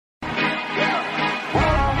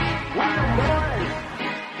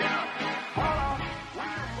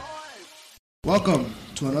Welcome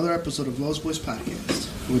to another episode of Los Boys Podcast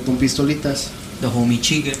with Don Pistolitas, the homie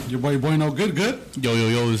Chiga, your boy no good. Yo,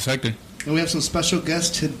 this is Hector. And we have some special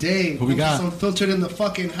guests today. Who we got? Some filtered in the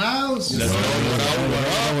fucking house.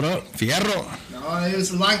 What up? Fierro. No, it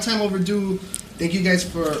was a long time overdue. Thank you guys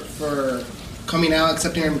for coming out,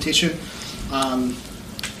 accepting our invitation.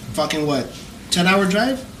 Fucking what? 10-hour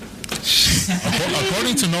drive?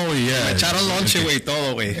 According to Noe, yeah. Echaron lonche, güey,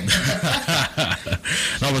 todo, güey.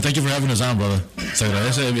 No, but thank you for having us on, brother.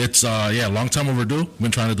 It's long time overdue.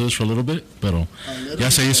 Been trying to do this for a little bit, pero ya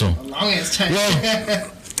se hizo. A long ass time.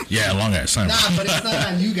 Well, yeah, long ass time. Nah, but it's not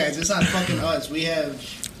on you guys. It's on fucking us. We have,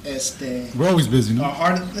 we're always busy, no?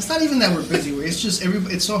 It's not even that we're busy. It's just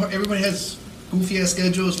everybody has goofy ass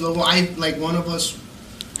schedules. One of us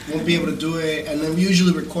won't be able to do it, and then we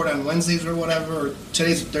usually record on Wednesdays or whatever. Or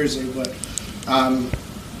today's Thursday, but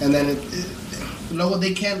and then luego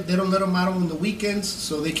they don't let them out on the weekends,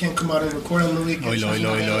 so they can't come out and record on the weekends.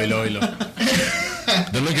 Oilo.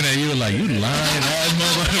 They're looking at you like, you lying ass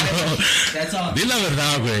motherfucker. That's all. Di la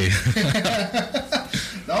verdad, güey.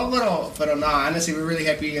 No, pero no, honestly, we're really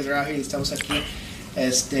happy you guys are out here. Estamos aquí.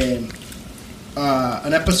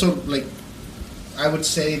 An episode, like, I would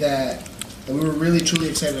say that we were really, truly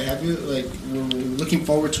excited to have you. Like, we're looking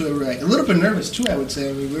forward to it. We're, like, a little bit nervous, too, I would say.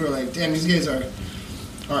 I mean, we were like, damn, these guys are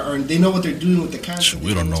they know what they're doing with the content.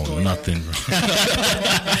 We don't know nothing, bro.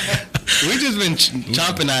 We've just been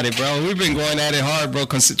chomping at it, bro. We've been going at it hard, bro.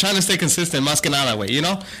 Trying to stay consistent, más que nada, way. You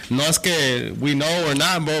know, no es que we know or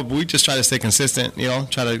not, bro. But we just try to stay consistent. You know,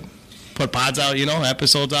 try to put pods out. You know,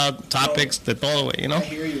 episodes out, topics, de todo, way. You know. I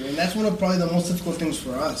hear you, and that's one of probably the most difficult things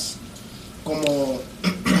for us. Como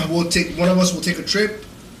one of us will take a trip,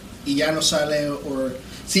 y ya no sale, or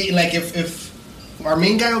see, like if our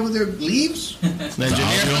main guy over there leaves, the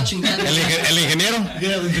engineer, el ingeniero,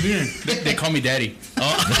 yeah, the engineer. They call me daddy.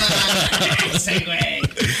 Ese güey.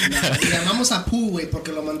 Y llamamos a Pooh, güey, porque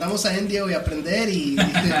lo mandamos a India, güey, a aprender y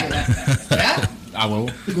 ¿verdad? Ah,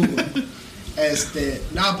 huevo. Google.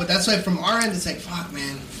 No, but that's why from our end it's like, fuck,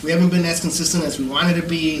 man, we haven't been as consistent as we wanted to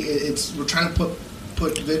be. We're trying to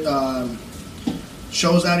put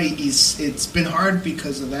shows out. It's been hard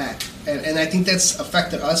because of that, and I think that's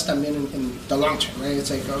affected us también in the long term, right? It's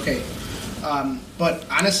like, okay, but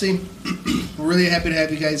honestly, we're really happy to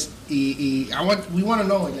have you guys. We want to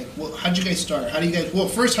know, like, how'd you guys start? How do you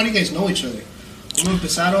guys know each other? ¿Cómo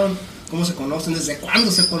empezaron? ¿Cómo se conocen? ¿Desde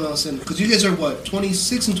cuándo se conocen? Because you guys are, what,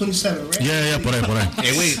 26 and 27, right? Yeah, por ahí.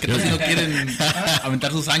 Güey, ¿qué tal si no quieren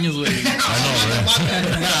aventar sus años, güey?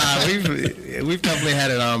 I know, Nah, we've definitely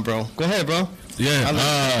had it on, bro. Go ahead, bro. Yeah,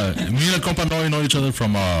 me and a compa know each other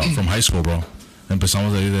from high school, bro.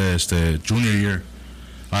 Empezamos ahí de junior year.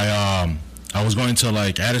 I was going to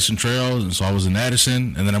like Addison Trails, and so I was in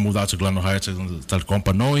Addison, and then I moved out to Glendale Heights to el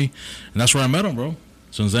compa Noe, and that's where I met him, bro.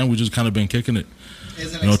 Since then, we just kind of been kicking it.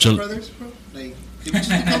 Is it like step brothers, bro? Like, did we just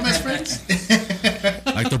become best friends?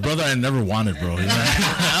 Like the brother I never wanted, bro. You know?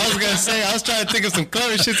 I was gonna say, I was trying to think of some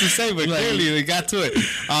clever shit to say, but clearly we got to it.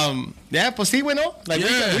 Yeah, pues sí, bueno. Like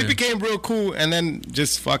we became real cool, and then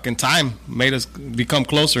just fucking time made us become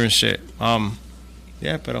closer and shit.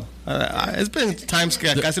 Yeah, pero it's been times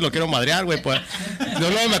que casi lo quiero madrear, güey, pues yo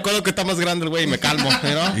luego me acuerdo que está más grande el güey y me calmo,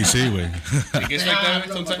 you know? Y sí, güey.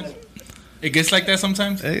 It gets like that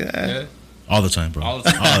sometimes? Yeah. All the time, bro. All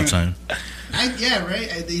the time. Yeah, right.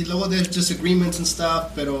 Luego there's disagreements and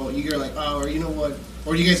stuff, pero you're like, oh, or you know what?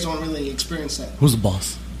 Or you guys don't really experience that. Who's the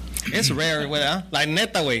boss? It's rare, güey, huh? Like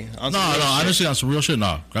neta, güey. No, honestly, on some real shit,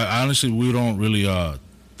 no. Honestly, we don't really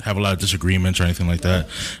have a lot of disagreements or anything like that.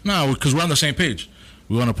 No, because we're on the same page.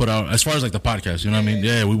 We want to put out, as far as like the podcast, you know what I mean?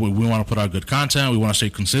 Yeah, we want to put out good content. We want to stay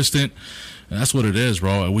consistent. And that's what it is,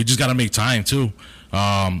 bro. We just got to make time, too.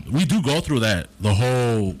 We do go through that, the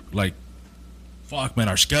whole, like, fuck, man,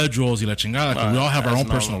 our schedules, y la chingada. We all have our own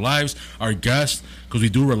personal lives, our guests, because we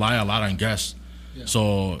do rely a lot on guests. Yeah.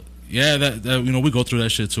 So, yeah, that you know, we go through that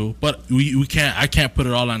shit, too. But we can't, I can't put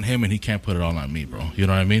it all on him, and he can't put it all on me, bro. You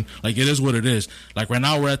know what I mean? Like, it is what it is. Like, right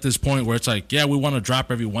now, we're at this point where it's like, yeah, we want to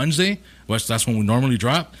drop every Wednesday, which that's when we normally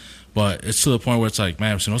drop. But it's to the point where it's like,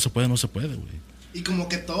 man, si no se puede, güey. Y como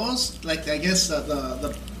que todos, like, I guess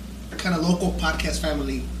the kind of local podcast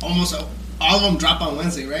family, almost all of them drop on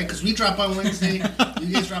Wednesday, right? Because we drop on Wednesday,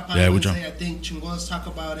 you guys drop on Wednesday. I think Chingonas Talk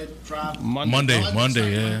About It drop Monday, yeah.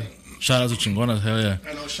 Monday. Shout out to Chingonas, hell yeah.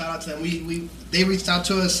 I know, shout out to them. They reached out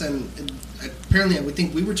to us, and apparently we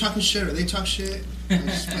think we were talking shit, or they talk shit.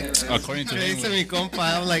 According to me, mi compa,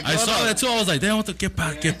 I'm like, I saw that too. I was like, damn, ¿qué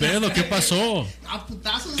pedo? ¿Qué pasó? A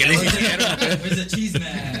putazos. ¿Qué le hicieron? Where's the cheese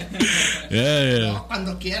man? Yeah. No,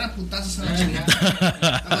 cuando quiera, putazos a la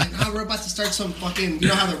chingada. I'm like, nah, we're about to start some fucking. You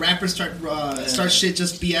know how the rappers start shit,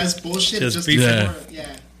 just BS bullshit, Just beef. yeah.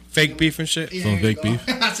 Fake beef and shit. Yeah, Some there you fake go. beef.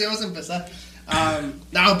 Así vamos a empezar.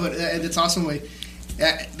 No, but it's awesome way.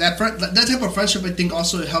 That type of friendship, I think,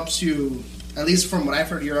 also helps you. At least from what I've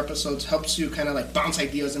heard of your episodes, helps you kind of like bounce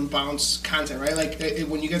ideas and bounce content, right? Like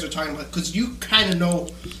when you guys are talking about, because you kind of know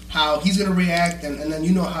how he's gonna react, and then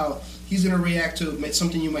you know how he's gonna react to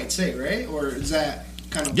something you might say, right? Or is that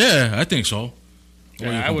kind of? Yeah, I think so.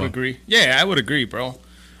 Yeah, I would agree. Yeah, I would agree, bro.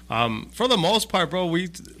 For the most part, bro, we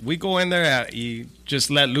go in there and just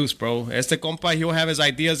let loose, bro. Este compa, he'll have his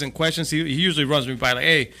ideas and questions. He usually runs me by like,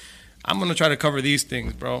 hey, I'm going to try to cover these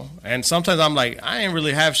things, bro. And sometimes I'm like, I ain't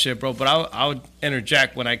really have shit, bro, but I'll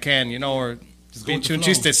interject when I can, you know, or just go to un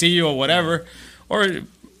chistecillo or whatever. Or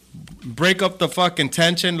break up the fucking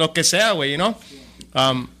tension, lo que sea, güey, you know?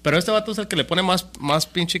 Pero este vato es el que le pone más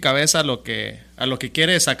pinche cabeza a lo que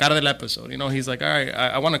quiere sacar del episode. You know, he's like, all right,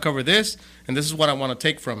 I want to cover this, and this is what I want to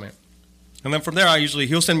take from it. And then from there,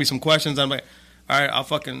 he'll send me some questions. I'm like, all right, I'll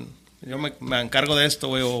fucking, yo me encargo de esto,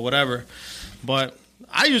 güey, or whatever. But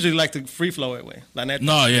I usually like to free flow it, way. No,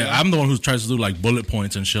 yeah, you know? I'm the one who tries to do like bullet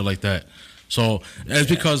points and shit like that. So it's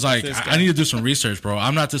because like I need to do some research, bro.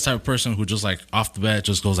 I'm not this type of person who just like off the bat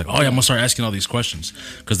just goes like, oh yeah, I'm gonna start asking all these questions,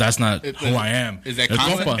 because that's not who I am. Is that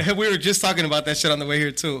constant? We were just talking about that shit on the way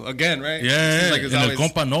here too. Again, right? Yeah. Like and the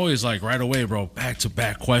compa no is like right away, bro. Back to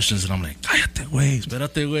back questions, and I'm like, cállate, güey,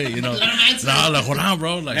 espérate, güey. You know, nah, like hold on,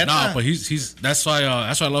 bro. Like nah, but he's that's why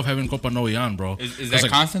I love having compa no on, bro. Is that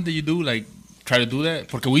like, constant that you do like? Try to do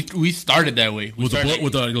that because we started that way with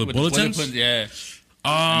the bulletins. Yeah.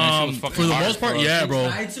 For the most part, yeah, bro. We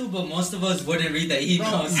tried to, but most of us wouldn't read the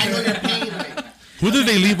emails. I know you're paying. Like, who did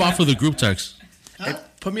they leave off of the group text? huh?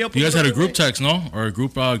 Put me up. You guys had a group text, no, or a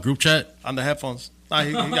group chat on the headphones. Nah,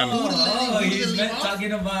 he got me. Oh, he's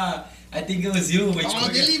talking about. I think it was you. They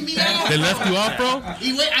leave me out. They left you off, bro. I'm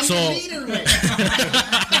the leader, man.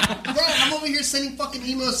 Bro, I'm over here sending fucking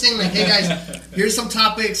emails saying like, hey guys, here's some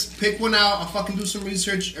topics. Pick one out. I'll fucking do some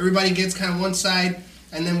research. Everybody gets kind of one side,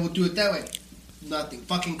 and then we'll do it that way. Nothing.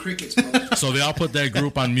 Fucking crickets, bro. So they all put that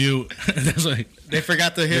group on mute. That's like they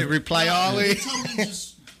forgot to hit reply all.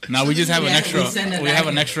 Now we just have an extra. We have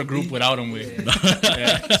an extra group without him.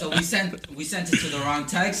 Yeah. So we sent it to the wrong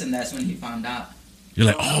text, and that's when he found out. You're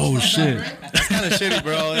like, oh shit. That's kind of shitty,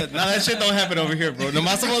 bro. Now that shit don't happen over here, bro. No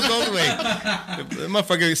más somos dos, way. The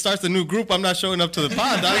motherfucker starts a new group. I'm not showing up to the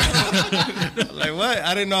pod, dog. Like what?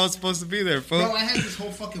 I didn't know I was supposed to be there, fool. Bro, I had this whole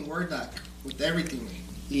fucking Word doc with everything.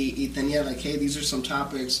 Y tenía like, hey, these are some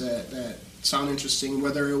topics that sound interesting,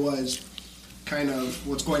 whether it was kind of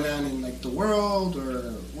what's going on in like the world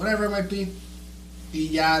or whatever it might be. Y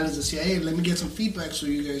ya les decía, hey, let me get some feedback so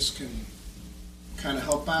you guys can kind of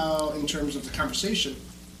help out in terms of the conversation.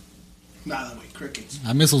 By the way, crickets.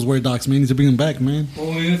 I miss those Word docs, man. Need to bring them back, man.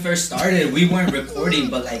 When we first started, we weren't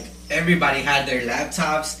recording, but like everybody had their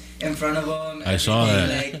laptops in front of them. I saw that.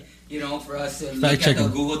 Like, you know, for us to look at the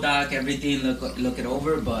Google Doc, everything, look it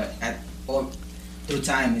over, but through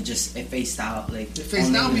time, it phased out. Like it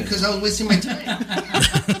phased out because I was wasting my time.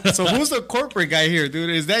 So who's the corporate guy here,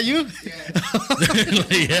 dude? Is that you?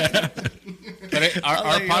 Yeah. But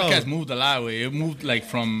our podcast moved a lot. Way it moved like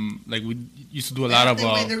from like we used to do a lot of.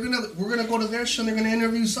 We're gonna go to their show. They're gonna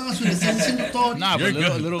interview Sauce. Nah, but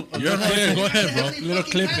little go ahead, bro. Little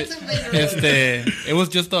clip it. It was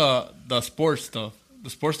just the sports stuff. The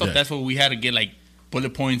sports stuff. Yeah. That's what we had to get like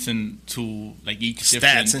bullet points and to like each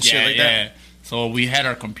stats and shit like that. So we had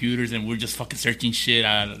our computers and we're just fucking searching shit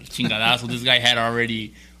at chingadazo. This guy had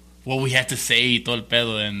already what we had to say, todo el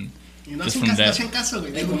pedo, and just from that.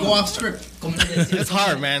 They would go off script. It's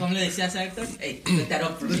hard, man. ¿Cómo le decías a Hector? Hey, look that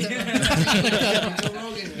up for me.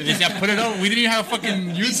 They said, put it up. We didn't even have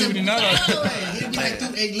fucking YouTube ni nada. He'd be like,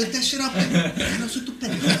 dude, hey, look that shit up.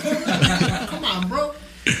 Come on, bro.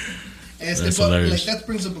 But like that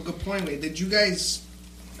brings up a good point. Wait, did you guys?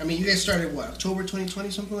 I mean, you guys started what? October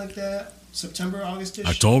 2020, something like that. September, August-ish?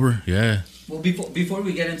 October, yeah. Well, before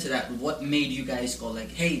we get into that, what made you guys go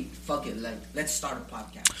like, hey, fuck it, like let's start a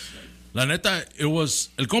podcast? La neta, it was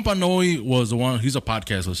El Compa Noe was the one. He's a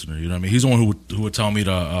podcast listener. You know what I mean? He's the one who would tell me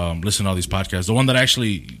to listen to all these podcasts. The one that I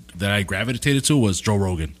gravitated to was Joe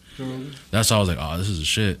Rogan. That's how I was like, oh, this is a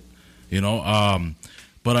shit. You know.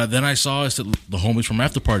 But then I saw the homies from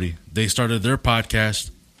After Party. They started their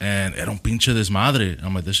podcast, and era un pinche desmadre.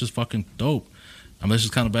 I'm like, this is fucking dope. I mean, this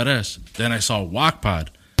is kind of badass. Then I saw Walk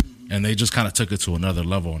Pod, and they just kind of took it to another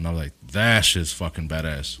level. And I'm like, that shit's fucking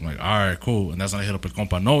badass. I'm like, all right, cool. And that's when I hit up El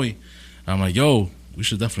Compa Noe. I'm like, yo, we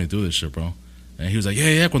should definitely do this shit, bro. And he was like,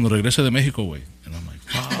 yeah, cuando regrese de Mexico, güey. And I'm like,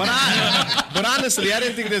 fuck. But honestly, I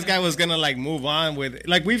didn't think this guy was gonna like move on with.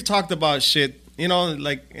 Like we've talked about shit. You know,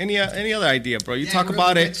 like any other idea, bro. You talk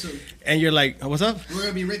about it, and you're like, "What's up?" We're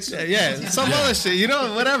gonna be rich soon. Yeah, some other shit, you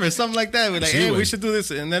know, whatever, something like that. We're like, "Hey, we should do this,"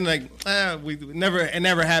 and then like, it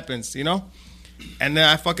never happens, you know. And then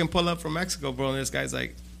I fucking pull up from Mexico, bro, and this guy's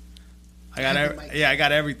like, I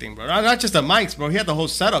got everything, bro. Not just the mics, bro. He had the whole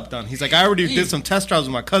setup done. He's like, I already did some test drives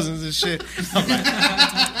with my cousins and shit. I'm like,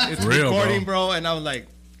 it's real, recording, bro. And I was like,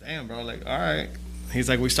 damn, bro. Like, all right. He's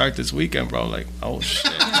like, we start this weekend, bro. Like, oh shit.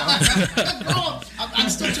 Bro, I'm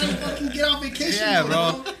still trying to fucking get on vacation. Yeah,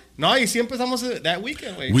 bro. No, y si empezamos that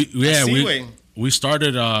weekend, güey. We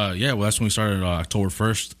started. Well, that's when we started October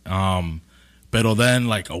 1st. Pero then,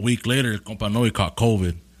 like a week later, compa Noe caught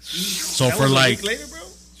COVID. So that for was like a week later, bro?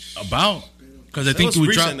 About. Because I think we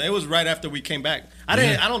dropped. It was right after we came back. I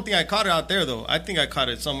don't think I caught it out there though. I think I caught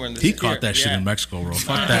it somewhere in the. He caught that shit in Mexico, bro.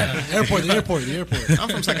 Fuck that. The airport. I'm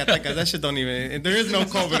from Zacatecas. That shit don't even. There is no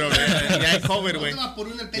COVID over there. Yeah, COVID, way.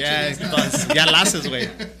 Yeah, ya laces, way.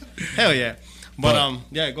 Hell yeah. But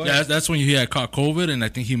yeah, go ahead. Yeah, that's when he had caught COVID, and I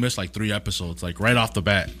think he missed like 3 episodes, like right off the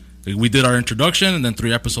bat. Like, we did our introduction, and then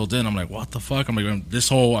 3 episodes in, I'm like, what the fuck? I'm like, this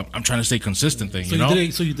whole I'm trying to stay consistent thing, so you know?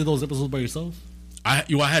 So you did those episodes by yourself? I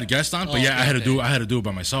had guests on, but I had to do it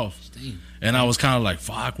by myself. Damn. And I was kind of like,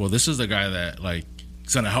 fuck, well, this is the guy that like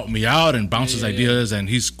is gonna help me out and bounce his ideas, and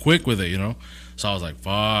he's quick with it, you know. So I was like,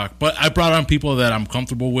 fuck. But I brought on people that I'm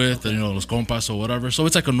comfortable with, and, you know, los compas or whatever. So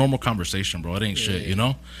it's like a normal conversation, bro. It ain't shit, you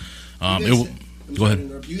know. Go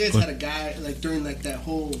ahead. You guys had a guy like during like that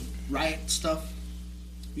whole riot stuff.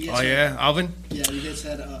 Alvin? Yeah, you guys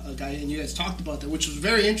had a guy, and you guys talked about that, which was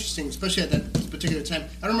very interesting, especially at that particular time.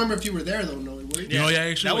 I don't remember if you were there, though, no? Were you? Yeah,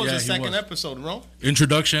 actually. That was the second episode, bro.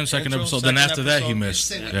 Introduction, second episode. Then after that, he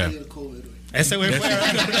missed. Yeah,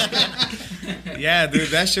 dude,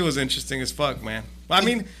 that shit was interesting as fuck, man. I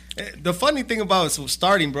mean, the funny thing about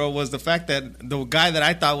starting, bro, was the fact that the guy that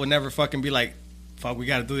I thought would never fucking be like, fuck, we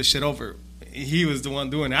gotta do this shit over. He was the one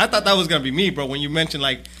doing it. I thought that was gonna be me, bro, when you mentioned,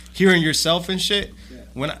 like, hearing yourself and shit.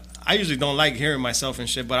 When I usually don't like hearing myself and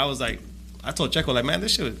shit, but I was like, I told Checo, like, man,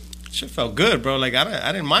 this shit felt good, bro. Like,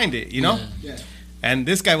 I didn't mind it, you know? Yeah. And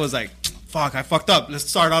this guy was like, fuck, I fucked up. Let's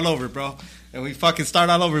start all over, bro. And we fucking start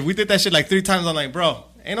all over. We did that shit like 3 times. I'm like, bro,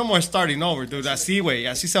 ain't no more starting over, dude. Así, güey.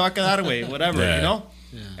 Así se va a quedar, güey. Whatever, you know?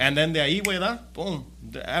 Yeah. And then de ahí, güey, boom.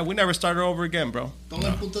 We never started over again, bro. Todo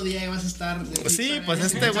el puto día vas a estar. Sí, pues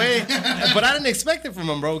este güey. But I didn't expect it from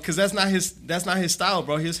him, bro, because that's not his style,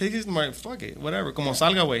 bro. He's more, fuck it, whatever. Como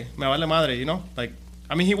salga, güey. Me vale madre, you know? Like,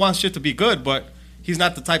 I mean, he wants shit to be good, but he's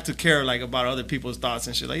not the type to care, like, about other people's thoughts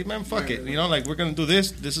and shit. Like, man, fuck it. You know, like, we're going to do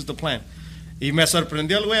this. This is the plan. Y me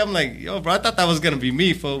sorprendió el güey. I'm like, yo, bro, I thought that was going to be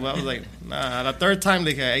me, fool. But I was like, nah. The third time,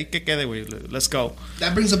 like, ahí que quede, güey. Let's go.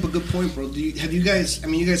 That brings up a good point, bro. Have you guys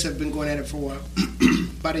have been going at it for a while.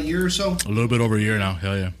 About a year or so? A little bit over a year now.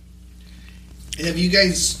 Hell yeah. Have you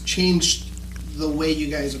guys changed the way you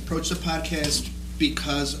guys approach the podcast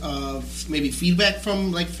because of maybe feedback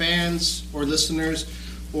from, like, fans or listeners,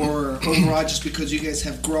 or overall just because you guys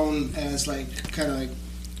have grown as, like, kind of like,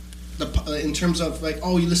 in terms of like,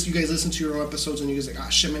 you guys listen to your own episodes and you guys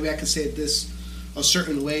like, shit, maybe I could say it this a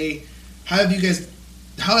certain way. How has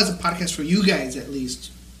the podcast for you guys at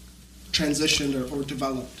least transitioned or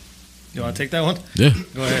developed? You want to take that one? Yeah.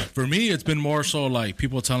 Go ahead. For me, it's been more so like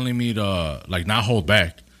people telling me to like not hold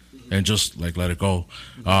back and just like let it go.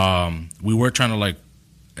 We were trying to like,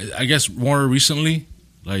 I guess more recently,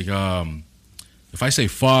 like if I say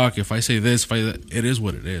fuck, if I say this, it is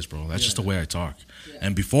what it is, bro. That's just the way I talk.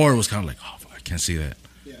 And before it was kind of like, I can't see that.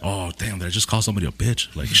 Yeah. Oh damn! Did I just call somebody a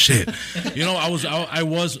bitch? Like shit. You know, I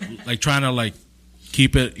was like trying to like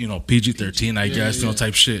keep it, you know, PG-13, I guess, you know,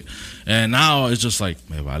 type shit. And now it's just like,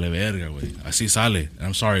 me vale verga, güey. Así sale. And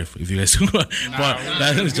I'm sorry if you guys do, but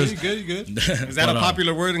that is just good. Is that a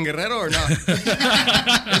popular word in Guerrero or not? Is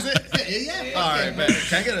it? Yeah. All right, man.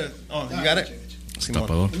 Can I get it? Oh, you got it. I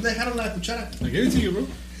gave it to you, bro.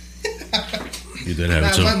 You did have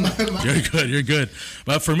it too. You're good.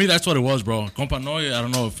 But for me, that's what it was, bro. Compa Noe, I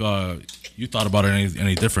don't know if you thought about it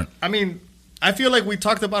any different. I mean, I feel like we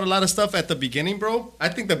talked about a lot of stuff at the beginning, bro. I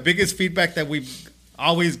think the biggest feedback that we've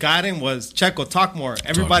always gotten was Checo, talk more.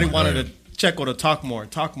 Everybody wanted Checo to talk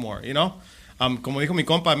more, you know? Como dijo mi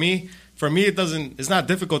compa, for me, it's not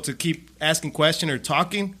difficult to keep asking questions or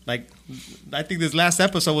talking. Like, I think this last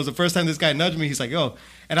episode was the first time this guy nudged me. He's like, yo.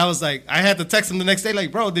 And I was like, I had to text him the next day,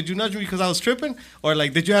 like, bro, did you nudge me because I was tripping? Or,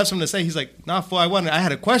 like, did you have something to say? He's like, nah, fool, I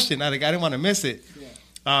had a question. I didn't want to miss it.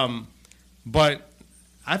 Yeah. But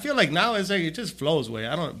I feel like now it's like, it just flows, way.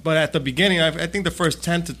 But at the beginning, I think the first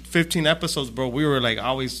 10 to 15 episodes, bro, we were, like,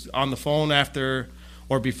 always on the phone after,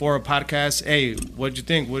 or before a podcast, hey, what'd you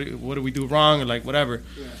think? What did we do wrong? Or like whatever.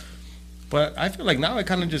 Yeah. But I feel like now it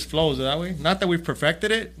kind of just flows that way. Not that we've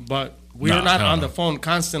perfected it, but we're not on the phone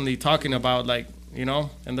constantly talking about like, you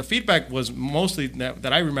know. And the feedback was mostly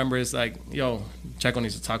that I remember is like, yo, Checo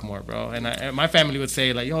needs to talk more, bro. And my family would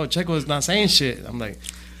say like, yo, Checo is not saying shit. I'm like,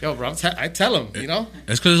 yo, bro, I tell him, you know.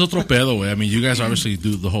 It's because it's otro pedo, way. I mean, you guys obviously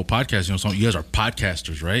do the whole podcast. You know, so you guys are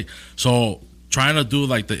podcasters, right? So trying to do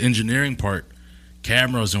like the engineering part,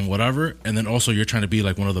 cameras and whatever, and then also you're trying to be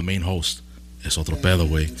like one of the main hosts. Es otro pedo,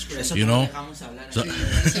 way. You know.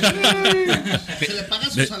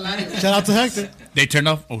 Shout out to Hector. They turned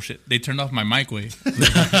off. Oh shit! They turned off my mic, way. Se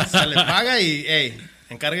le paga y, hey,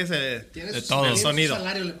 encárguese de todo el sonido.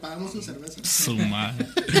 Su madre.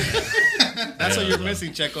 That's what you're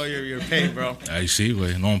missing, Checo. You're paid, bro. I see,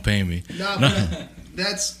 way. No one paying me. No, but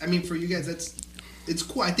that's. I mean, for you guys, it's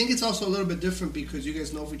cool. I think it's also a little bit different because you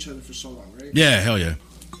guys know of each other for so long, right? Yeah, hell yeah.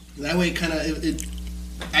 That way, kind of,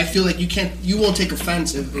 I feel like you won't take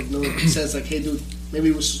offense if no one says like, hey, dude,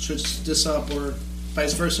 maybe we should switch this up or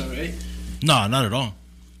vice versa, right? No, not at all.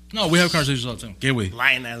 No, we have conversations all the time. ¿Qué, güey?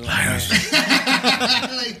 Lying ass.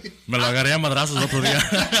 Me lo agarré a madrazos el otro día.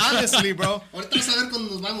 Honestly, bro. Ahorita vas a ver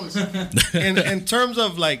cuando nos vamos. In terms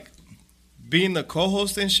of like being the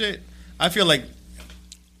co-host and shit, I feel like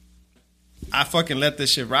I fucking let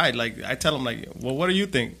this shit ride. Like I tell him like, well, what do you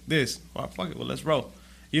think? This? Well, fuck it. Well, let's roll.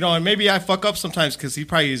 You know, and maybe I fuck up sometimes because he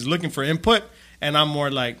probably is looking for input, and I'm more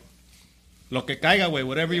like, lo que caiga, way,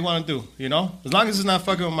 whatever you want to do, you know? As long as it's not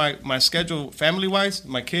fucking with my schedule family-wise,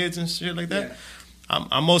 my kids and shit like that, yeah.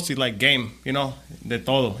 I'm mostly like game, you know, de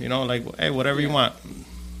todo, you know, like, hey, whatever you want.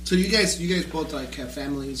 So you guys both like have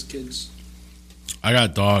families, kids? I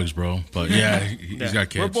got dogs, bro, but yeah, he's got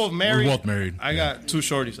kids. We're both married. We're both married. I got two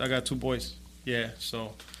shorties. I got two boys. Yeah,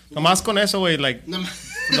 so... Nomás con eso, güey, like... nomás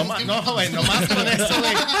con eso,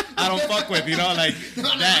 güey, I don't fuck with, you know, like...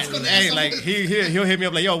 that. Hey, like, he'll hit me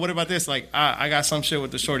up like, yo, what about this? Like, I got some shit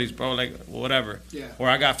with the shorties, bro, like, whatever. Yeah. Or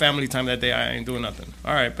I got family time that day, I ain't doing nothing.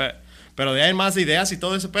 All right, but... Pero de ahí más ideas y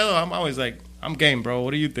todo ese pedo, I'm always like, I'm game, bro,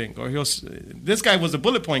 what do you think? Or this guy was the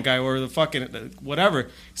bullet point guy, or the fucking... whatever.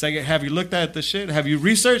 He's like, have you looked at the shit? Have you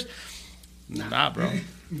researched? Nah, bro.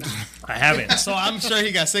 Nah. I haven't. So I'm sure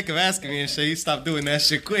he got sick of asking me and shit. He stopped doing that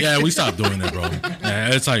shit quick. Yeah, we stopped doing it, bro.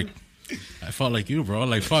 Yeah, it's like, I felt like you, bro.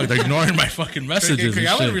 Like, fuck, they're ignoring my fucking messages.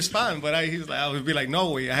 I would respond, but I would be like,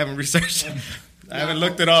 no way, I haven't researched it. I haven't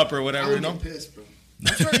looked it up or whatever, you know? Pissed, bro.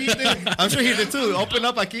 I'm sure he did too. Open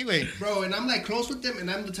up aquí, güey. Bro, and I'm like close with them, and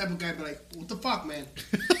I'm the type of guy, but like, what the fuck, man?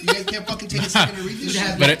 You guys can't fucking take a second to read this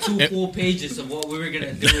shit. We had like 2 full pages of what we were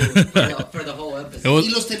gonna do for the whole episode.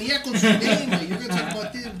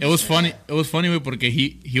 It was funny. It was funny, way, porque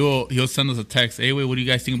he'll send us a text. Hey, wait, what do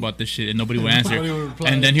you guys think about this shit? And nobody will answer.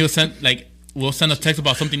 And then he'll send like. We'll send a text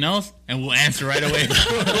about something else, and we'll answer right away. They did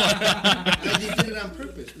it on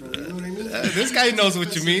purpose, bro. You know what I mean? This guy knows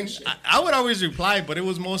what you mean. I would always reply, but it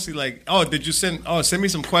was mostly like, oh, did you send me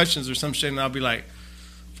some questions or some shit, and I'll be like,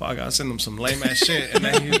 fuck, I'll send him some lame ass shit, and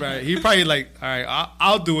then he probably like, all right,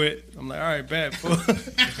 I'll do it. I'm like, all right, bet.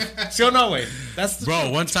 So no way. That's bro.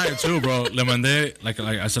 One time too, bro. Le mandé like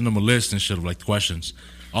I sent him a list and shit of like questions.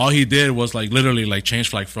 All he did was like literally like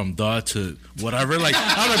change like from the to whatever. Like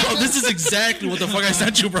I'm like, bro, this is exactly what the fuck I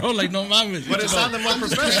sent you, bro. Like no mames. But it sounded more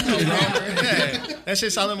professional, bro. Yeah, that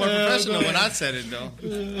shit sounded more professional when I said it, though.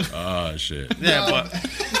 Oh shit. Yeah, but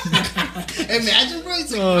imagine, bro.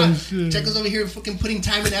 It's like, Checo's over here fucking putting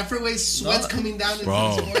time and effort away, sweat's coming down.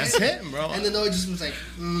 Bro, that's him, bro. And then Noah just was like,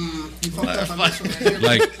 you fucked up on this one right here.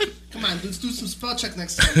 Like, come on, dude, do some spell check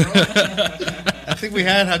next time, bro. I think we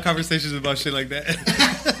had conversations about shit like that.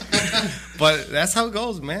 But that's how it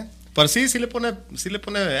goes, man. But sí le pone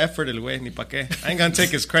effort el güey, ni pa' qué. I ain't gonna take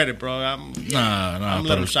his credit, bro. I'm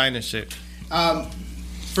letting him shine and shit. You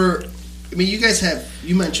guys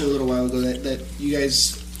you mentioned a little while ago that you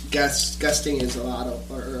guys guesting is a lot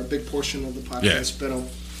of, or a big portion of the podcast, yeah.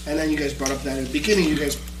 And then you guys brought up that at the beginning, you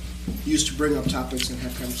guys used to bring up topics and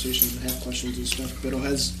have conversations and have questions and stuff. But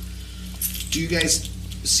do you guys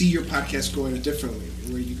see your podcast going a different way,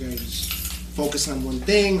 where you guys focus on one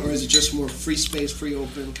thing, or is it just more free space, free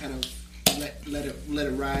open, kind of let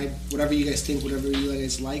it ride, whatever you guys think, whatever you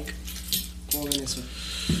guys like?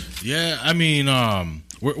 Yeah, I mean,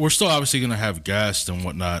 we're still obviously gonna have guests and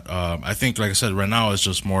whatnot. I think, like I said, right now it's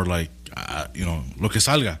just more like lo que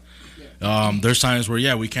salga. There's times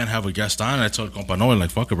where we can't have a guest on. I told Compa Noel,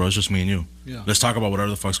 like, fuck it, bro, it's just me and you. Yeah. Let's talk about whatever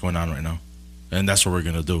the fuck's going on right now, and that's what we're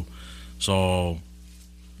gonna do. So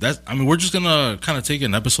we're just gonna kind of take it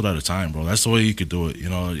an episode at a time, bro. That's the way you could do it. You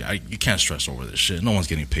know, you can't stress over this shit. No one's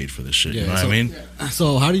getting paid for this shit. You know what I mean?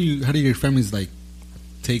 So how do your families like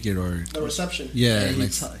take it or The reception. yeah, He,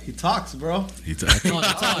 like he talks, bro.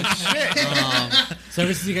 So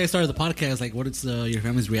ever since you guys started the podcast, like, what is your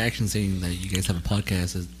family's reaction saying that you guys have a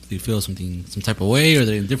podcast? Do you feel some type of way, or are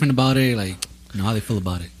they indifferent about it? Like, how they feel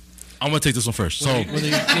about it? I'm gonna take this one first. So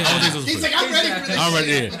He's like, I'm ready for this. I'm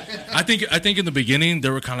ready. Yeah. I think in the beginning they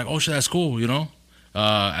were kind of like, oh shit, that's cool, you know.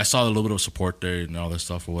 I saw a little bit of support there and all that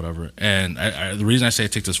stuff or whatever. And the reason I say I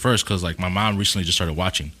take this first because like my mom recently just started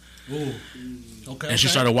watching. Ooh. Okay. And she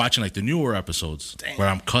started watching like the newer episodes where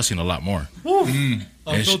I'm cussing a lot more.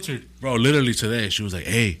 Unfiltered. Bro, literally today she was like,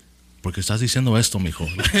 hey, ¿por qué estás diciendo esto, mijo?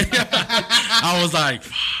 I was like,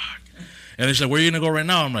 fuck. And then she's like, where are you going to go right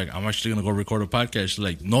now? I'm like, I'm actually going to go record a podcast. She's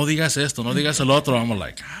like, no digas esto, no digas el otro. I'm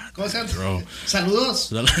like, ¿Cómo se llama? bro. Saludos.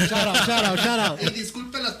 Shout out. Y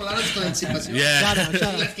disculpen las palabras con anticipación. Yeah.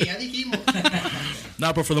 Las que ya dijimos.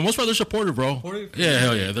 Nah, but for the most part, they're supportive, bro. Yeah,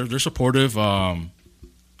 hell yeah. They're supportive.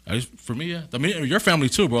 For me, yeah. I mean, your family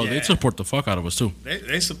too, bro. Yeah. They support the fuck out of us too.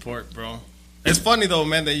 They support, bro. It's funny though,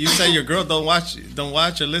 man, that you say your girl don't watch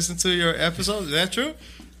or listen to your episodes. Is that true?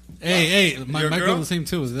 Hey, my Your girl girl? the same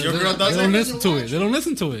too. Your girl They doesn't? don't listen to it. They don't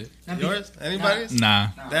listen to it. Yours? Anybody's? Nah.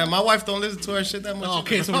 Damn, my wife don't listen to her shit that much. Oh,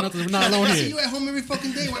 okay, so we're not alone I see here. you at home every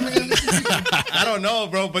fucking day. Why am I gonna listen to you? I don't know,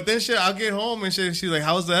 bro. But then shit, I'll get home and shit. She's like,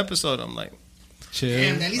 "How was the episode?" I'm like, Chill.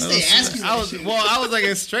 Damn, at least they ask you I that was shit. well, I was like,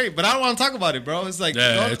 it's straight, but I don't want to talk about it, bro. It's like,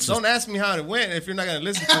 Yeah, don't ask me how it went if you're not gonna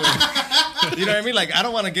listen to it. You know what I mean? Like, I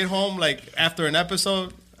don't want to get home like after an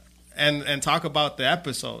episode and talk about the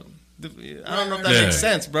episode. I don't know if that Yeah. makes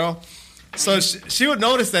sense, bro. So she would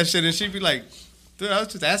notice that shit and she'd be like, dude, I was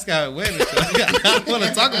just asking how it went. I don't want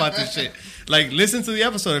to talk about this shit. Like, listen to the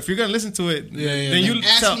episode. If you're gonna listen to it, then you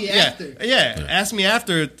Ask tell me yeah, after. yeah. Ask me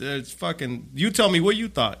after. It's fucking. You tell me what you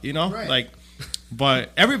thought. You know, Right. like. But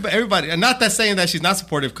everybody, and not that saying that she's not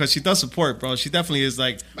supportive because she does support, bro. She definitely is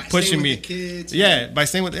like By pushing staying with me. the kids, yeah, by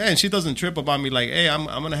staying with, and she doesn't trip about me like, hey, I'm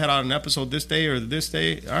gonna head out an episode this day or this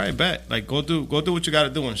day. All right, bet. Like, go do what you gotta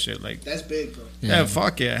do and shit. Like, That's big, bro. yeah,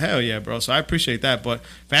 fuck yeah, hell yeah, bro. So I appreciate that. But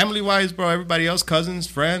family wise, bro, everybody else, cousins,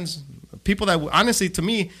 friends, people that honestly, to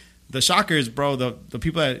me, the shocker is, bro, the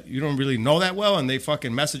people that you don't really know that well and they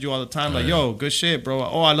fucking message you all the time, like, yo, good shit, bro.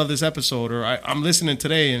 Oh, I love this episode, or I'm listening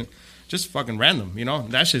today, and just fucking random, you know.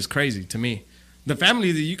 That shit's crazy to me. The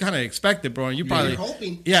family that you kind of expect it, bro, and you probably You're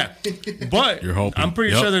hoping. yeah, but You're hoping. I'm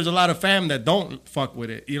pretty Yep. sure there's a lot of fam that don't fuck with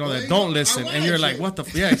it, you know, Well, that there don't you go. listen, Our and you're wives, like, right? what the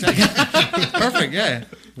yeah, exactly, perfect, yeah,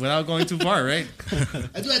 without going too far, right? I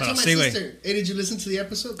told my sister, hey, did you listen to the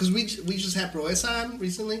episode? Because we just had Proeza on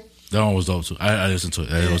recently. That one was dope too. I listened to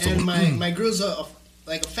it. It was And dope. my girl's a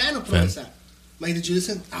fan of Proeza. Like, did you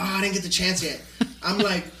listen? Oh, I didn't get the chance yet. I'm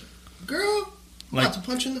like, girl, I'm about to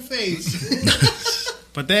punch you in the face.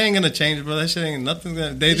 But they ain't gonna change, bro. That shit ain't nothing.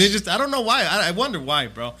 They just I don't know why. I wonder why,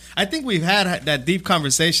 bro. I think we've had that deep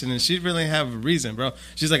conversation, and she really have a reason, bro.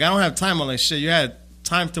 She's like, I don't have time. I'm like, shit. You had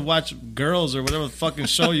time to watch Girls or whatever the fucking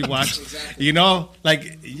show you watch. Exactly. You know, like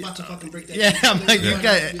I'm about to fucking break that. yeah. I'm like, you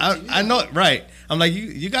Yeah. got. I know, right? I'm like,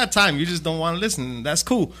 you got time. You just don't want to listen. That's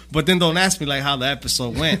cool. But then don't ask me like how the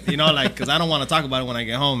episode went. You know, like because I don't want to talk about it when I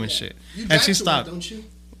get home and shit. You And got she to stopped. Work, don't you?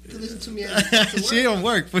 To listen to me. After She don't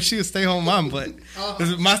work, but she a stay home mom. But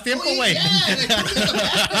más tiempo, way.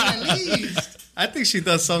 at least. I think she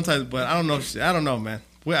does sometimes, but I don't know. I don't know, man.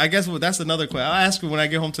 Well, I guess that's another question. I'll ask her when I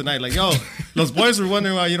get home tonight. Like, yo, those boys were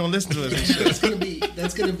wondering why you don't listen to us. And shit.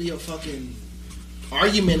 That's gonna be a fucking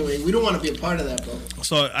argument. We don't want to be a part of that, bro.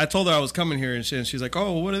 So I told her I was coming here and shit. And she's like,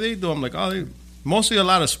 oh, what do they do? I'm like, oh, they mostly a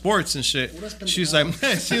lot of sports and shit. She's like,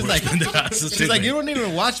 she's like, you don't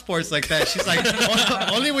even watch sports like that. She's like,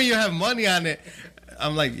 only when you have money on it.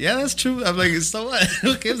 I'm like, yeah, that's true. I'm like, so what?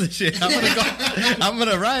 Who gives a shit? I'm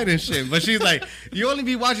gonna ride and shit. But she's like, you only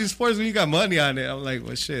be watching sports when you got money on it. I'm like,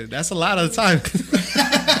 well, shit, that's a lot of the time.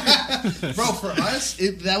 Bro, for us,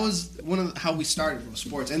 that was one of how we started with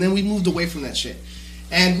sports, and then we moved away from that shit.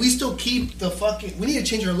 And we still keep the fucking. We need to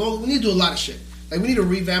change our logo. We need to do a lot of shit. Like, we need to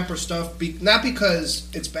revamp our stuff, not because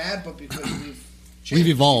it's bad, but because we've changed. We've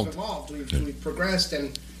evolved. We've progressed,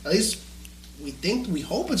 and at least we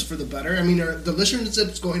hope it's for the better. I mean, the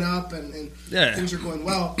listenership's going up, and Yeah. things are going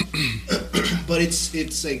well. But it's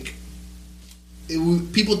like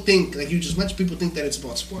people think, like you just mentioned, people think that it's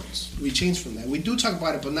about sports. We changed from that. We do talk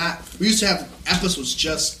about it, but not. We used to have episodes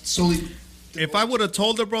just solely. If I would have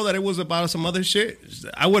told her, bro, that it was about some other shit,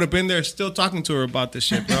 I would have been there still talking to her about this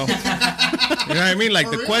shit, bro. You know what I mean? Like,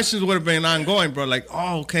 For the real? questions would have been ongoing, bro. Like,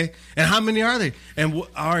 oh, okay. And how many are they? And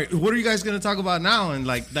all right, what are you guys going to talk about now? And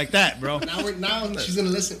like that, bro. Now she's gonna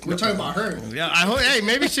listen. We're talking about her. Yeah, I hope, hey,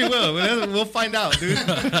 maybe she will. We'll find out, dude.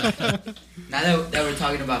 Now that we're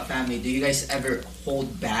talking about family, do you guys ever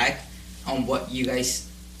hold back on what you guys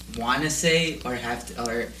want to say or have to,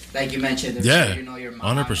 or like you mentioned, Yeah, you know, your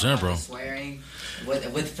mom, 100%, bro. Swearing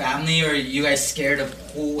with family, or you guys scared of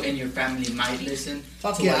who in your family might listen?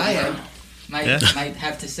 Fuck to yeah, what I you am. might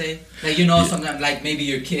have to say, like, you know, sometimes like maybe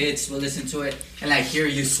your kids will listen to it and like hear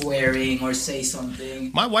you swearing or say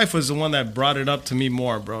something. My wife was the one that brought it up to me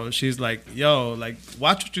more, bro. She's like, yo, like,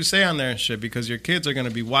 watch what you say on there and shit, because your kids are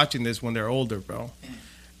gonna be watching this when they're older, bro.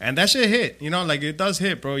 And that shit hit, you know, like it does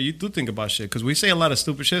hit, bro. You do think about shit, because we say a lot of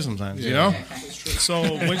stupid shit sometimes, you know. So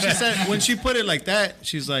when she put it like that,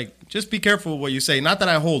 she's like, just be careful what you say. Not that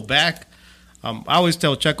I hold back. I always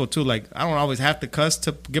tell Checo too, like, I don't always have to cuss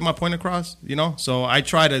to get my point across, you know. So I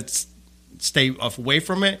try to stay away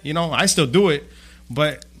from it, you know. I still do it,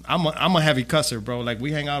 but I'm a heavy cusser, bro. Like,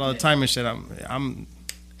 we hang out all the time and shit. I'm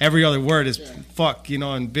every other word is fuck, you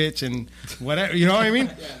know, and bitch and whatever, you know what I mean?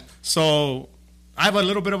 So I have a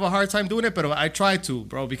little bit of a hard time doing it, but I try to,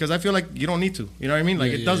 bro, because I feel like you don't need to, you know what I mean?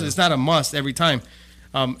 Like, it's not a must every time.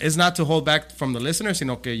 It's not to hold back from the listeners,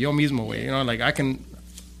 sino que yo mismo, way, you know, like I can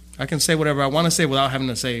say whatever I want to say without having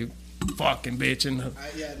to say fuck and bitch and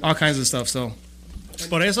all kinds of stuff. So,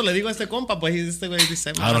 por eso le digo a este compa, pues este güey dice,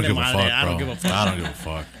 I don't give a fuck, bro. I don't give a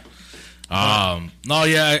fuck. No,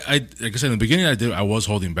 yeah, I like I said in the beginning, I was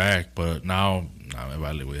holding back, but now,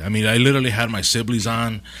 I mean, I literally had my siblings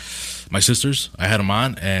on, my sisters. I had them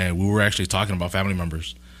on, and we were actually talking about family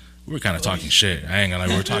members. We were kind of talking shit. I ain't gonna lie,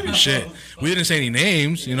 we were talking shit. We didn't say any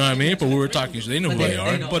names, you know what I mean? But we were talking shit. They know who they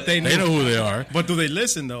are. But they know who they are. But do they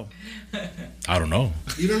listen though? I don't know.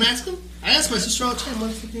 You don't ask them? I ask my sister all the time,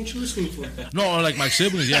 what the fuck are you listening for? No, like my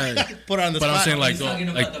siblings, yeah. Put her on the but spot. I'm saying like, He's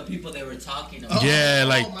talking like about the people they were talking about. yeah,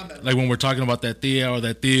 my bad. like when we're talking about that tia or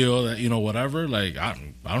that tío, that, you know, whatever. Like I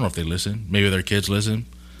don't know if they listen. Maybe their kids listen.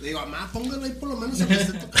 Le digo, mamá, póngale ahí por lo menos a que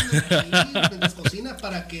esté tocando aquí, en las cocinas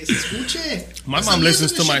para que se escuche. My mom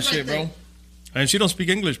listens to my shit, bro. And she don't speak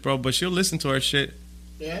English, bro, but she'll listen to our shit.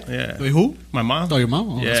 Yeah? Yeah. Wait, who? My mom. Oh, your mom?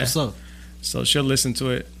 Oh, Yeah. that's what's up. So she'll listen to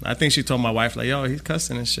it. I think she told my wife, like, yo, he's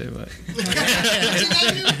cussing and shit, but yeah,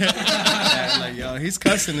 like, yo, he's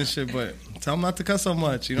cussing and shit, but tell him not to cuss so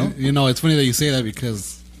much, you know? You know, it's funny that you say that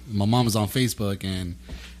because my mom's on Facebook, and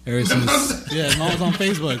ever since my mom's on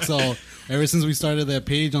Facebook, so ever since we started that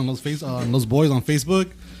page on those boys on Facebook,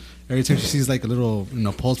 every time she sees like a little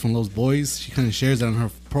post from those boys, she kind of shares it on her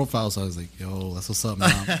profile. So I was like, "Yo, that's what's up, mom."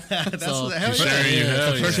 That's so what the hell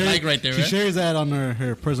The first like right there, she right? shares that on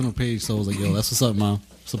her personal page. So I was like, "Yo, that's what's up, mom.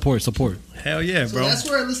 Support." Hell yeah, So bro. that's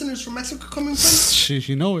where our listeners from Mexico coming from?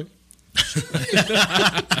 She know it.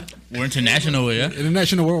 We're international, yeah.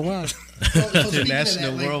 International, worldwide. So speaking of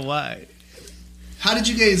International, that, like, worldwide. how did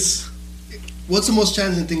you guys, what's the most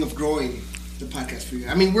challenging thing of growing the podcast for you?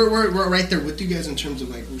 I mean, we're right there with you guys in terms of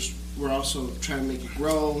like, we're also trying to make it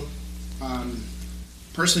grow.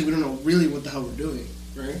 Personally, we don't know really what the hell we're doing,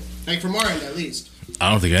 right? Like from our end, at least.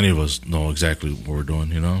 I don't think any of us know exactly what we're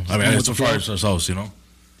doing, you know? I mean, it's as far as ourselves, you know?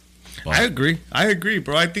 But I agree,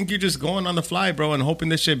 bro. I think you're just going on the fly, bro, and hoping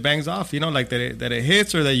this shit bangs off, you know, like that it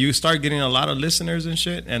hits or that you start getting a lot of listeners and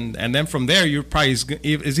shit. And then from there, you're probably,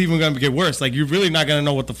 it's even going to get worse. Like, you're really not going to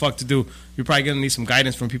know what the fuck to do. You're probably going to need some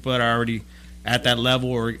guidance from people that are already at that level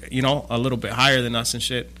or, you know, a little bit higher than us and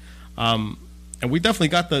shit. And we definitely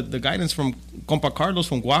got the guidance from Compa Carlos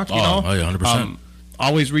from Guac, you know? Oh, yeah, 100%.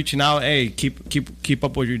 Always reaching out, hey, keep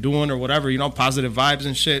up what you're doing or whatever, you know, positive vibes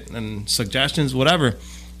and shit and suggestions, whatever.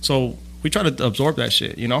 So we try to absorb that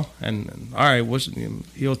shit, you know? And all right,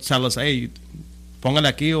 he'll tell us, hey,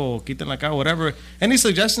 póngale aquí o quítenla acá, whatever. Any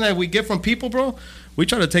suggestion that we get from people, bro, we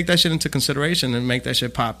try to take that shit into consideration and make that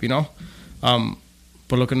shit pop, you know?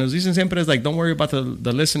 But lo que nos dicen siempre is like, don't worry about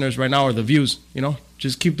the listeners right now or the views, you know?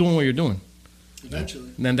 Just keep doing what you're doing. Eventually.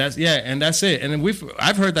 And that's it. And then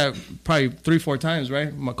I've heard that probably 3-4 times,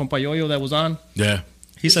 right? My compa Yoyo that was on, yeah.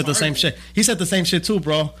 he said the same shit. He said the same shit too,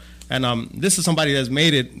 bro. And this is somebody that's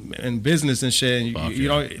made it in business and shit. And you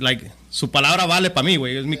know, like, su palabra vale pa mí,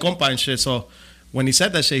 güey. Es mi compa and shit. So when he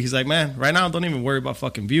said that shit, he's like, man, right now, don't even worry about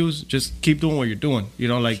fucking views. Just keep doing what you're doing. You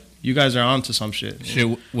know, like, you guys are on to some shit.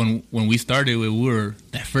 Shit, when we started, we were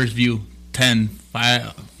that first view, 10,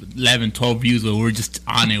 5, 11, 12 views, but we were just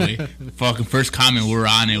on it, way. Fucking first comment, we were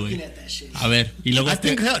on it, Looking way. at that shit. A ver, y luego I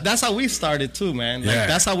think that's how we started too, man. Like, Yeah.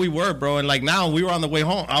 that's how we were, bro. And like now we were on the way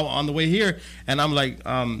home, on the way here, and I'm like,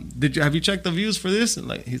 have you checked the views for this? And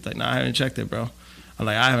like, he's like, nah, I haven't checked it, bro. I'm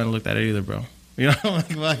like, I haven't looked at it either, bro. You know,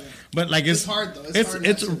 but like it's hard though. It's hard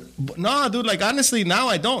not to. no, dude. Like honestly, now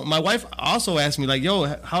I don't. My wife also asked me, like, yo,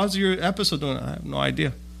 how's your episode doing? I have no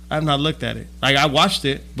idea. I have not looked at it. Like I watched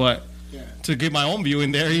it, but. Yeah. To get my own view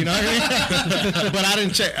in there, you know what I mean? But I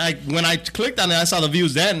didn't check. Like when I clicked on it, I saw the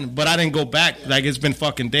views then, but I didn't go back. Like it's been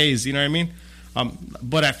fucking days, you know what I mean?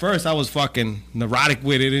 But at first I was fucking neurotic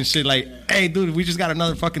with it and shit. Like, hey, dude, we just got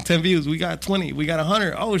another fucking 10 views. We got 20. We got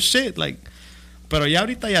 100. Oh shit! Like, pero ya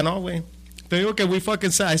ahorita ya no, güey. Te digo que we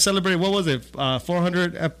fucking I celebrated, what was it?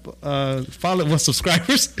 400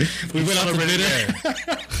 subscribers. We went out to dinner.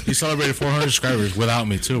 You celebrated 400 subscribers without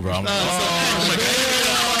me too, bro. I'm like,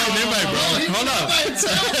 Hold up.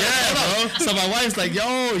 Yeah, bro. So my wife's like,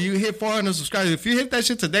 yo, you hit 400 subscribers. If you hit that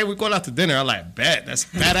shit today, we going out to dinner. I'm like, bet. That's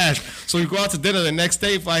badass. So we go out to dinner the next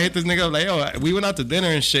day. If I hit this nigga, I'm like, yo, we went out to dinner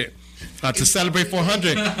and shit. To celebrate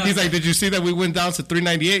 400. He's like, did you see that we went down to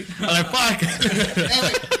 398? I'm like, fuck.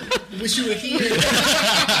 Wish you were here.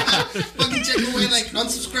 Fucking check away, like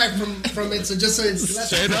unsubscribe from it, so it's less.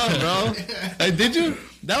 Straight up, bro. Hey, did you?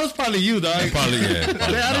 That was probably you, dog. Probably, yeah.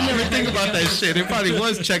 I didn't even think about that shit. It probably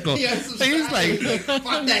was Checo. He's like,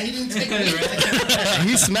 fuck that. He didn't take it.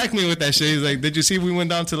 He smacked me with that shit. He's like, did you see we went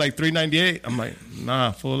down to like 398? I'm like,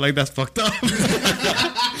 nah, fool. Like, that's fucked up.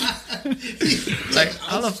 Like,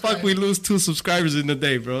 how the fuck we lose 2 subscribers in a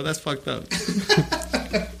day, bro? That's fucked up.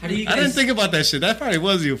 How do you guys... I didn't think about that shit. That probably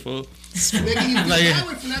was you, fool. Maybe he Like,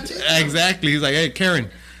 for not taking exactly. He's like, hey, Karen,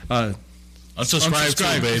 unsubscribe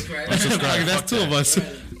too, babe. Unsubscribe. That's 2 of us.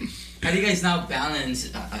 How do you guys now balance,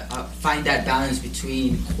 find that balance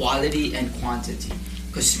between quality and quantity?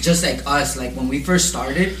 Because just like us, like when we first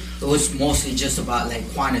started, it was mostly just about like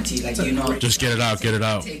quantity, like just get it out,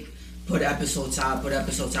 put episodes out,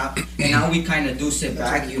 and now we kind of do sit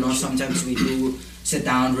back. Sometimes we do sit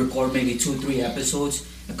down, record maybe 2-3 episodes,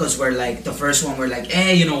 because we're like the first one, we're like,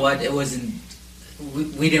 hey, you know what? It wasn't.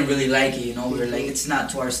 We didn't really like it. We were like, it's not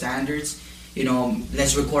to our standards.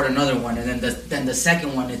 Let's record another one, and then the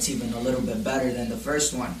second one, it's even a little bit better than the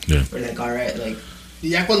first one. Yeah. We're like, all right, like.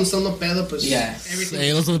 Ya cuando son los pedos, pues. Yeah. Hey,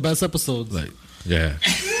 those are the best episodes. Like, yeah.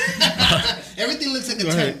 Everything looks like a Go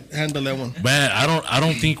 10. ahead, handle that one. Man, I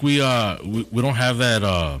don't think we don't have that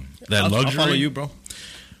luxury. I'll follow you, bro.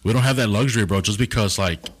 We don't have that luxury, bro. Just because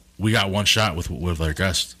like we got one shot with our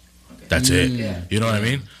guest. That's it. Yeah. You know what I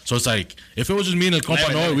mean? So it's like if it was just me and the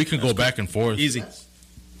compa Noe, we can go back and forth. Easy.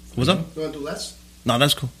 What's up? You want to do less? No,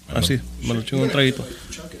 that's cool. Así. Me lo chingo un traguito.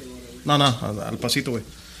 Chuck it or whatever. No, al pasito, güey.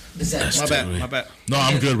 My bad. No,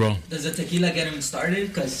 I'm good, bro. Does the tequila get him started?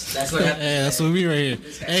 Because that's what happens. Hey, that's what we right here.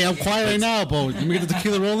 Hey, I'm quiet right now, but when we get the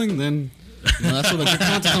tequila rolling, then that's where the good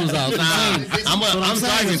content comes out. I'm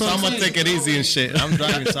driving, so I'm gonna take it easy and shit. I'm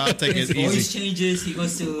driving, so I'll take His it voice easy. changes. He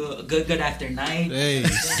goes to good after night. Hey,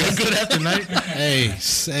 Good after night. hey,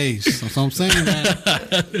 that's what I'm saying,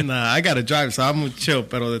 man. Nah, I gotta drive, so I'm gonna chill.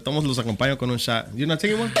 Pero de todos los acompaño con un shot. You not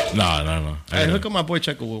taking one? No. Hey, hook up my boy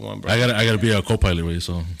Checo with one, bro. I gotta be a co-pilot, right?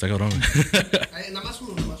 So take it on. Ay, nada más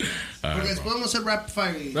uno. Porque después vamos a hacer rapid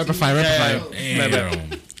fire. Rapid fire.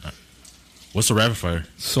 Damn. What's the rapid fire?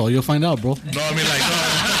 So you'll find out, bro. No, I mean like.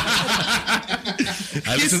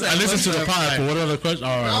 I listen to the pod. But what other question?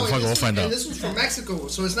 All right, we'll find out. And this was from Mexico,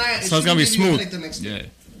 so it's not. So it's gonna be smooth. Like the next day.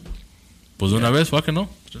 Pues una vez, fucking no.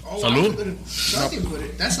 Oh, Salud. Nothing with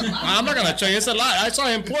it. That's a lot. I'm not gonna tell you. It's a lot. I saw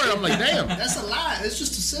him pour it. I'm like, damn. That's a lot. It's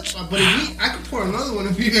just a sip. But I could pour another one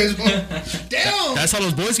if you guys want. Damn. That's how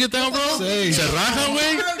those boys get down, bro. Say. Se rajan,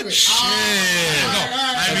 güey. Shit.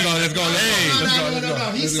 Let's go.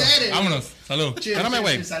 No. He said it. Vámonos. Salud. Cheers, Espérame,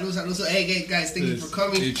 güey. Salud. Hey, guys, thank you for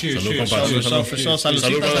coming. Cheers. Salud, compa. So, for sure.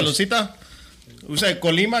 Saludcita. You said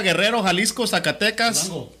Colima, Guerrero, Jalisco, Zacatecas.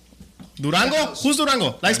 Durango? Who's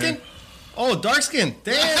Durango? Light skin? Oh, dark skin.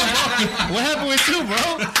 Damn, bro. What happened with you,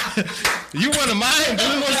 bro? You one of mine,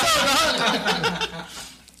 dude. What's up,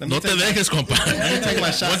 dog? No te dejes, compa. Take my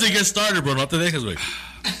shot. Once it gets started, bro, no te dejes, güey.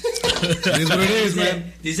 It is what it is,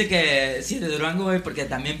 man. Dice que sí de Durango, güey, porque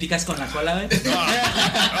también picas con la cola, güey.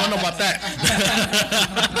 I don't know about that.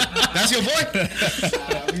 That's your boy?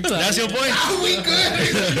 That's your boy? We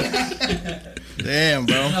good. Damn,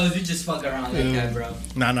 bro. No, you just fuck around like that, bro.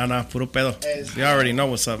 Nah. Puro pedo. You already know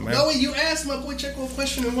what's up, man. No, you asked my boy Checo a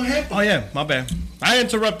question and what happened? Oh, yeah. My bad. I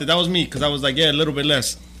interrupted. That was me because I was like, yeah, a little bit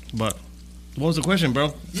less. But what was the question,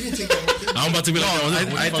 bro? You didn't take that. I'm about to be like,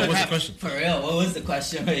 what's the question? For real, what was the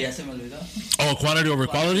question? Ya se me olvidó. Oh, quantity over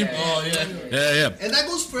quality? Oh, Yeah. And that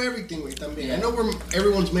goes for everything, güey, también. I know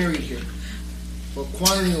everyone's married here. But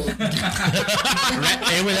quantity over...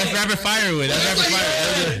 Hey, wait, that's rapid fire, wait. That's rapid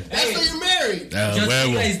fire. That's why you're married. Just so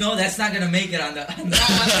you guys know, that's not gonna make it on the...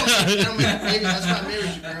 Maybe that's why I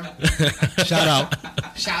married you, girl. Shout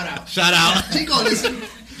out. Shout out. Chico, listen.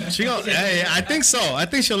 Hey, I think so. I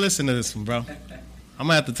think she'll listen to this one, bro. I'm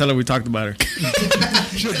gonna have to tell her we talked about her.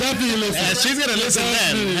 She'll definitely listen. Yeah, she's gonna listen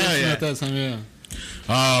then. Hell yeah. That time, yeah.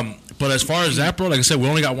 But as far as that, bro, like I said, we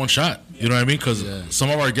only got one shot. You know what I mean? Because some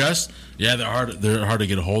of our guests, they're hard to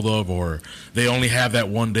get a hold of, or they only have that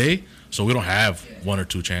one day. So we don't have one or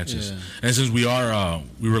two chances. Yeah. And since we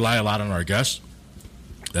rely a lot on our guests,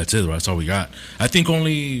 that's it. That's all we got. I think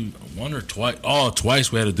only one or twice. Oh,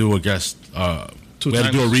 twice we had to do a guest. We had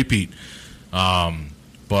to do a repeat.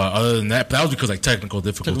 But other than that was because technical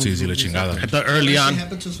difficulties. Y la chingada. I thought early on. What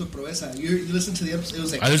happened to Su Proeza? You listened to the episode. It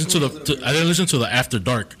was like I didn't listen to the After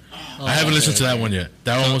Dark. I haven't listened to that one yet.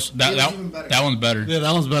 That one was That one's better. Yeah,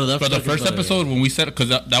 that one's better. That But the fucking first better. episode when we said, because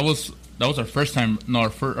that was our first time, no,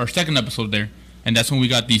 our second episode there, and that's when we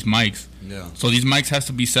got these mics. Yeah. So these mics has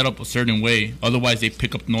to be set up a certain way, otherwise they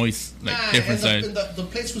pick up noise different sides. The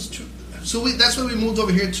place was too. So that's why we moved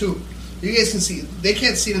over here too. You guys can see. They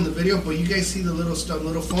can't see it in the video, but you guys see the little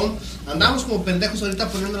phone. Andamos como pendejos ahorita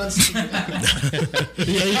poniéndola antes.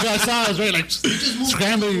 Yeah, you guys saw us, right? Like, We just moved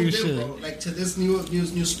scrambling and moved in, shit. bro, like to this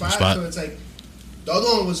new spot. Spot. So it's like the other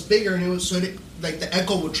one was bigger, and it was like the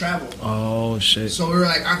echo would travel. Oh shit. So we were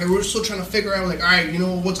like, okay, we're still trying to figure out, like, all right, you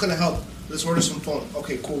know what's gonna help? Let's order some phone.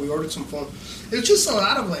 Okay, cool. We ordered some phone. It's just a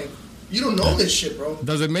lot of like, you don't know this shit, bro.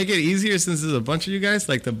 Does it make it easier since there's a bunch of you guys?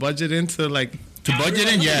 Like the budget into like. To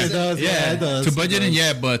budget in, yeah. It does, Yeah. it does. To budget in,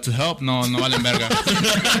 yeah, but to help, no vale verga.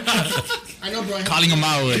 I know, bro. I Calling them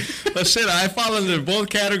out, güey. But shit, I fall under both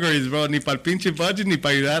categories, bro. Ni pa'l pinche budget, ni pa'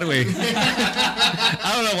 ayudar, güey.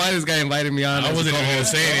 I don't know why this guy invited me on. I wasn't even gonna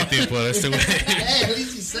say anything, but it's the way. Hey, at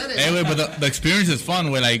least he said it. Anyway, but the experience is fun.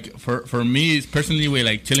 Where like for me personally, we're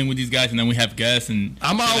like chilling with these guys, and then we have guests, and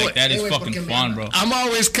I'm shit always- like that is Anyway, fucking porque fun, me- bro. I'm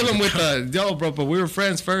always killing with the yo, bro, but we were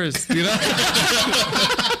friends first, you know?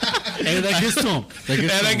 Hey, that gets to him.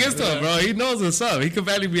 And I guess so, bro. He knows what's up. He could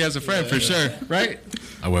value me as a friend for sure, right?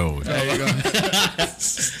 I will. There you go.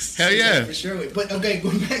 Hell yeah. For sure. But okay,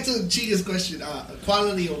 going back to Chiga's question,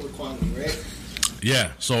 quality over quantity, right?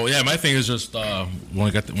 Yeah. So yeah, my thing is just we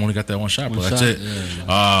only got that one shot, but One that's shot, it.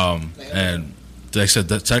 yeah. And like I said,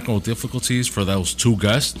 the technical difficulties for those two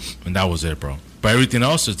guests, and that was it, bro. But everything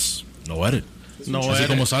else, it's no edit. No Así edit.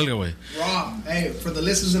 como salga, güey. Raw. Hey, for the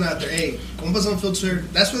listeners out there, hey, compas unfiltered.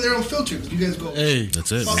 That's where they're unfiltered. You guys go. Hey,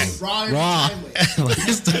 That's it. Fucking raw. every Raw. time, like.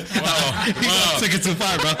 Took it too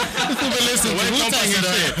far, bro. Listen, Wu-Tang and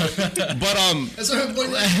shit. But That's what I'm going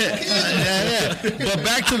yeah. But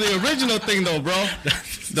back to the original thing though, bro.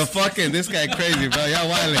 The fucking this guy crazy, bro. Y'all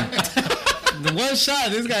wildin'. The one shot,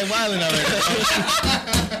 this guy wildin' already.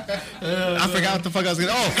 I forgot what the fuck I was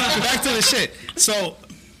gonna. Oh, back to the shit. So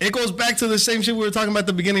it goes back to the same shit we were talking about at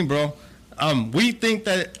the beginning, bro. We think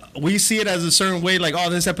that we see it as a certain way, like, oh,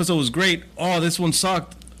 this episode was great. Oh, this one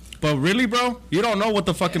sucked. But really, bro, you don't know what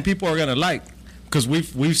the fucking people are gonna like, cause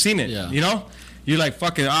we've seen it. Yeah. You know, you're like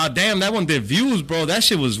fucking. Ah, damn, that one did views, bro. That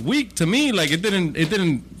shit was weak to me. Like it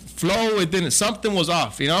didn't flow. It didn't. Something was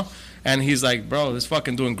off. You know. And he's like, bro, this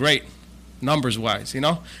fucking doing great, numbers wise. You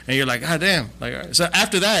know. And you're like, ah, damn. Like, all right. So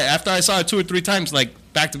after that, after I saw it 2 or 3 times, like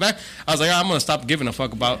back to back, I was like, I'm gonna stop giving a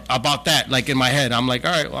fuck about that. Like in my head, I'm like,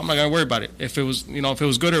 all right, well, I'm not gonna worry about it. If it was, you know, if it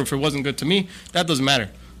was good or if it wasn't good to me, that doesn't matter.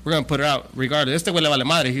 We're gonna put it out regardless. Este güey le vale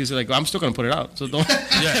madre. He's like, I'm still gonna put it out. So don't. Yeah.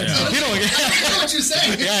 You know, That's what you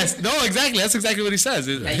say. yes. No, exactly. That's exactly what he says.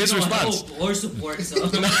 Like, His you don't response. hope or support, so.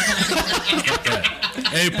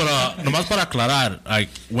 Hey, but nomás para aclarar, like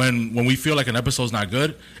when we feel like an episode's not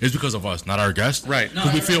good, it's because of us, not our guest. Right. No,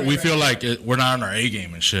 'Cause right, we right, feel like we're not on our A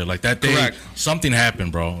game and shit. Like that day, Correct. something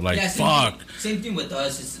happened, bro. Like Yeah, fuck. Same thing with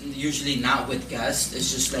us. It's usually not with guests.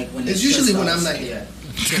 It's just like when It's usually just when us. I'm not here.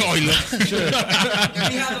 Oh, We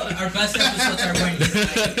have our best episodes are when it's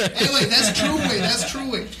Anyway, that's true. Way. That's true.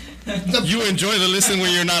 Way. The, You enjoy the listen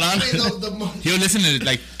when you're not on. way, the He'll listen to it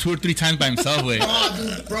like 2 or 3 times by himself, way. oh,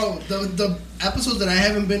 dude, bro, the episodes that I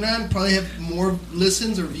haven't been on probably have more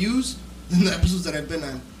listens or views than the episodes that I've been on.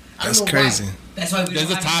 I don't That's know crazy. Why. That's why we There's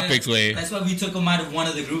don't the have topics, them. way. That's why we took them out of one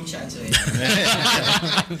of the group chats, way.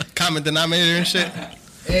 Common denominator and shit.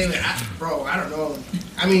 Anyway, I don't know.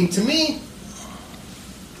 I mean, to me,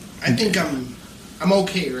 I think I'm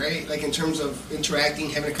okay, right? Like in terms of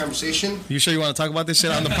interacting, having a conversation. You sure you want to talk about this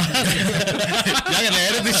shit on the podcast? Y'all gonna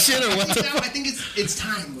edit this shit or what the I think it's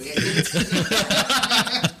time. Way. I think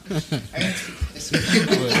it's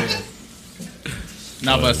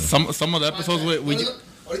No, but some of the episodes we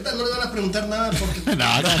Ahorita no le van a preguntar nada porque.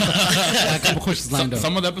 a couple questions lined up.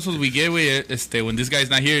 some of the episodes we get, way, when this guy's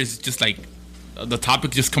not here, it's just like the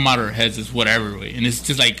topic just come out of our heads. It's whatever, way, and it's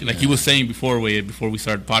just like he was saying before, way, before we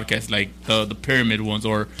started the podcast, like the pyramid ones,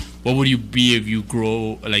 or what would you be if you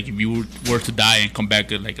grow, like if you were to die and come back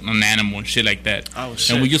like an animal and shit like that. Oh,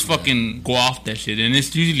 shit. And we just fucking go off that shit, and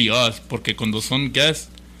it's usually us, porque cuando son guests,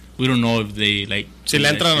 we don't know if they like. Si le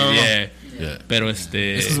entran o no. Yeah. Yeah. Pero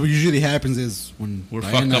This is what usually happens is when We're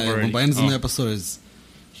Brian, fucked up already. when Brian's in the Oh. episode is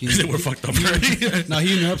We're fucked up already. No,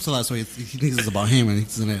 he interrupts a lot, so he thinks it's about him, and he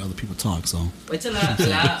doesn't let other people talk. So It's a lot more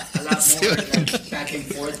like back and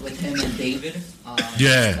forth with him and David,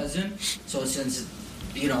 Yeah. his cousin. So since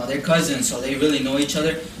they're cousins, so they really know each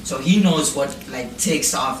other. So he knows what like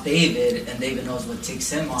ticks off David, and David knows what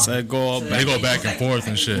ticks him off. So they go So back- that They go goes, back and forth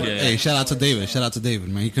and shit. Yeah. hey, shout out to David. Shout out to David,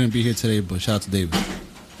 man. He couldn't be here today, but shout out to David.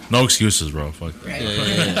 No excuses, bro. Fuck. Right?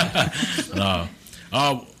 No.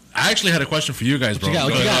 I actually had a question for you guys, bro. What you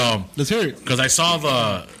got? What you got? Let's hear it. Because I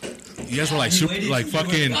saw you guys were like super, like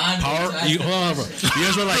fucking power. Hold on, bro. You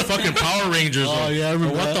guys were like fucking Power Rangers. Oh, bro. yeah, I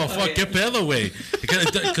remember What that. the fuck? Get the way.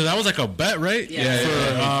 Because that was like a bet, right?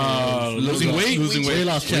 Yeah. For losing weight. Losing weight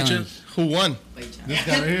loss challenge. Who won? This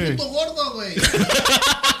guy right here. Puto gordo, güey.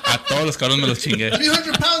 A todos los cabrones me los chingué.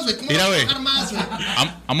 300 pounds, güey. ¿Cómo Mira, vas a güey. bajar más,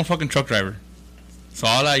 güey? I'm a fucking truck driver. So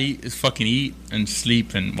all I eat is fucking eat and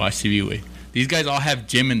sleep and watch TV, way. These guys all have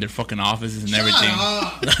gym in their fucking offices and Shut everything.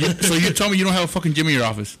 up. So you tell me you don't have a fucking gym in your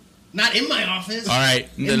office? Not in my office. All right,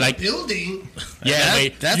 In like the building. yeah,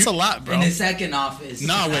 wait, That's you- a lot, bro. In his second office.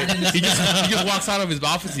 No, wait. He just walks out of his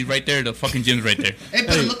office. He's right there. The fucking gym's right there. Hey,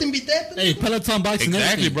 pero no te invité. Hey, Peloton bikes and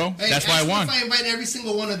Exactly, everything. bro. Hey, That's why I ask me won. if I invite every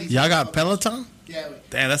single one of these. Y'all got Peloton? Yeah, güey.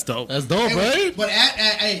 Damn, that's dope. That's dope, Hey, right? wait, but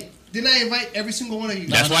hey, didn't I invite every single one of you?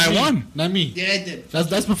 That's why I won. Not me. Yeah, I did.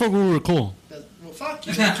 That's before we were cool. Well, fuck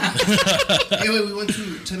you. Hey, wait, we went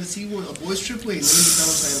to Tennessee on a boys trip. Wait, let me get down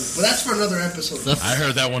with But that's for another episode. I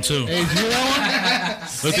heard that one too. Hey, did you hear that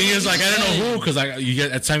The thing is, like, I didn't know who because at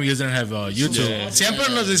the time you guys didn't have YouTube. Siempre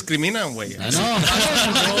nos discriminan, güey. one? I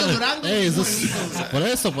know. Durango. Hey, is this por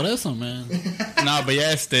eso, man? Nah, but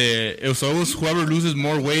yeah, so it was whoever loses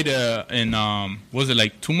more weight in what was it,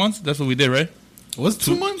 like 2 months? That's what we did, right? What's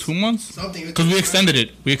 2 months? 2 months? Something. Because we extended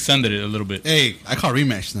it. We extended it a little bit, Hey, I call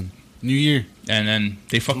rematch then. New Year. and then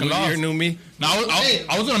they fucking New lost. year, new me. Now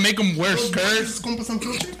I was gonna make them wear Those skirts. compas on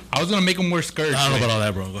filter? I was gonna make them wear skirts. I don't know about all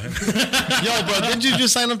that, bro. Go ahead. Yo, bro, did you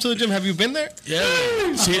just sign up to the gym? Have you been there?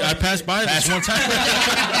 Yeah. See, I passed by this one time.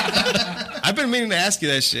 I've been meaning to ask you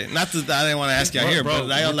that shit. Not that I didn't want to ask you out here, Bro,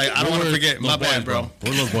 but I don't want to forget. My bad, bro.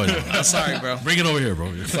 We're those boys. I'm sorry, bro. Bring it over here,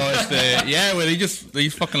 bro. So yeah, well, they just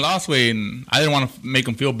fucking lost weight, and I didn't want to make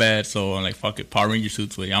them feel bad, so I'm like, fuck it, Power Ranger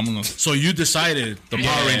suits way. I'm gonna So you decided the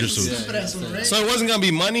Power Ranger suits. Stupid ass one, right? So it wasn't gonna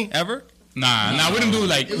be money ever? nah, we didn't do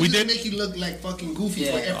like It we was just did. make you look like fucking goofy.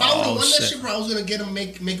 Yeah. Like, if I would have Oh, won that shit. shit, bro, I was gonna get them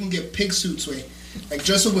make them get pig suits, way. Like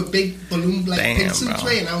dress up with big balloon like Damn, pig suits, bro.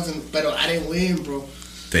 way. And I was in, but I didn't win, bro.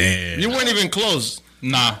 Damn. You weren't even close.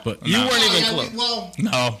 Nah, but You nah. weren't even yeah, close. Well,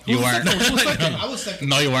 No, you weren't. who was second? I was second.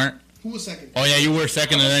 No, you weren't. Who was second? Oh yeah, you were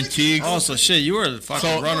second, and then Cheeks. Oh, so shit, you were the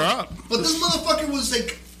fucking runner up. But this motherfucker was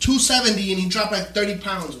like 270 and he dropped like 30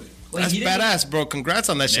 pounds, way. Wait, That's he didn't- badass, bro. Congrats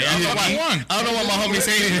on that shit. Yeah, I don't know you why. won. I don't know why my homie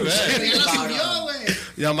saying it. Ya la subió, way.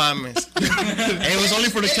 Yo mames. Hey, it was only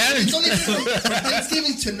for the It's challenge. only from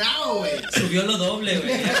Thanksgiving to now, way. Subió lo doble, güey.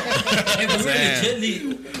 Hey, we were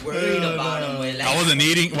legitly worried about him, güey. Like, I wasn't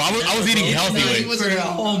eating. Well, I was eating healthy Nah, he way. was- for a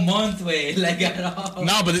whole month, güey. Like, at all.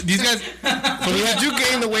 No, but these guys. So did you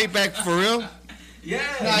gain the weight back for real? Yeah.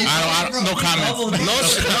 I don't. No comments. Doubled No,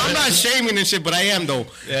 it. I'm not shaming and shit, but I am though.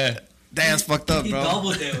 Yeah. That's fucked up, He bro.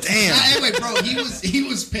 doubled it. Damn. Anyway, bro, he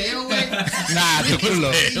was pale, way. Nah, You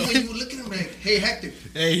no. would look at him like, hey, Hector.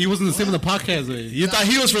 Hey, he wasn't the same in the podcast. Way. You thought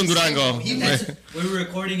he was from Durango. That's, we were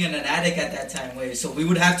recording in an attic at that time, wait. So we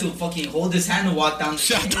would have to fucking hold his hand and walk down the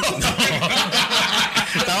stairs. Estaba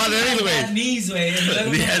débil, güey. Bad knees, güey. And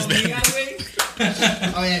luego He has como bad amiga, güey.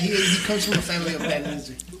 Oh yeah, he comes from a family of bad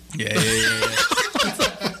news. Yeah.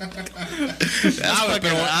 That's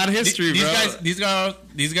fucking odd history, these bro.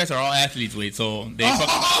 these guys are all athletes, wait. So they fucking.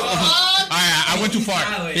 Alright, I went too far.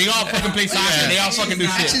 They all fucking play soccer. They all fucking do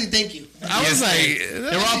shit. Actually, thank you. I was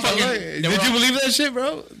like, They were all fucking. did you believe that shit,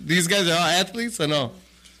 bro? These guys are all athletes or no?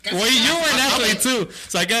 Well, you were an athlete too,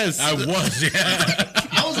 so I guess. I was, yeah.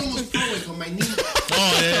 I was almost pro with my knee.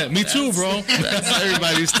 Oh, yeah. Me too, bro. That's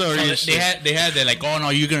everybody's story and They shit. had that like, oh no,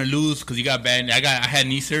 you're gonna lose because you got bad. I had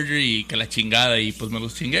knee surgery y que la chingada y pues me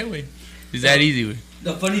los chingué, güey. It's that easy, güey.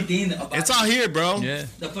 The funny thing about It's all here, bro. Yeah.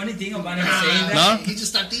 the funny thing about him saying that No? He just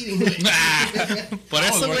stopped eating. But I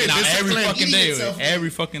that's was the way working out every discipline. fucking Eating day, itself. güey. Every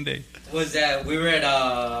fucking day. was that we were at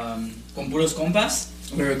Con Puros Compas.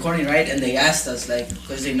 We were recording, right? And they asked us, like,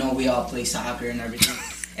 because they know we all play soccer and everything.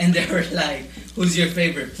 And they were like, who's your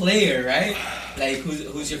favorite player, right? Like,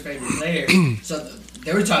 who's your favorite player? So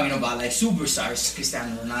they were talking about, like, superstars,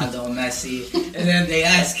 Cristiano Ronaldo, Messi. And then they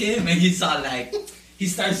asked him, and he saw, like, he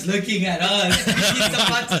starts looking at us. He's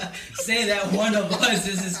about to say that one of us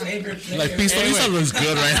is his favorite player. Like Pistolista looks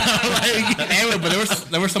good right now. Anyway, but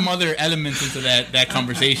there were some other elements into that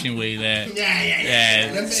conversation way that.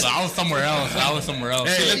 Yeah. So I was somewhere else.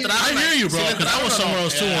 Hey, I hear you, bro. Because I was somewhere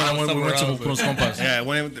else too when we went to Unos Compas. Yeah,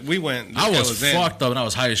 when we went, I was fucked up and I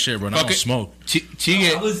was high as shit, bro. And I don't smoke.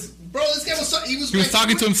 Chigue. Bro, this guy was he was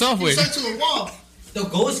talking to himself. He was talking to a wall. The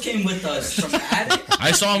ghost came with us from the attic.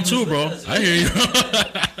 I saw him too, bro. I hear you.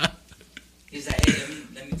 He's like, hey,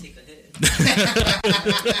 let me take a hit.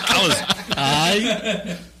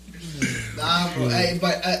 Nah, bro. Hey,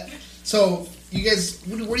 but so you guys,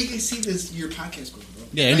 where do you guys see your podcast going, bro?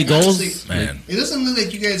 Yeah, any goals? Honestly, Man. it doesn't look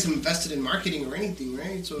like you guys have invested in marketing or anything,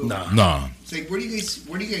 right? So No. it's like, where do you guys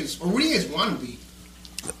want to be?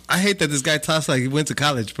 I hate that this guy talks like he went to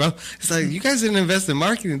college, bro. It's like, you guys didn't invest in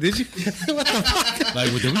marketing, did you? What the fuck?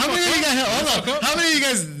 Like, How many of you guys? Hold on. How many of you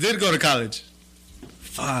guys did go to college?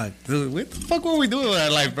 Fuck, dude. What the fuck were we doing with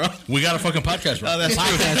our life, bro? We got a fucking podcast, bro. Oh, that's true.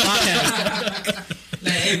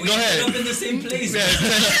 Like, hey, we Go ahead. ended up in the same place.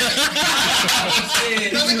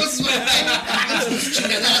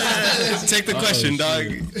 Take the question, dog.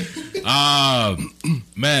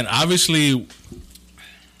 Man, obviously,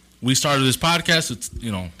 we started this podcast. It's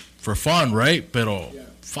for fun, right? Pero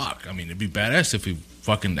fuck, I mean, it'd be badass if we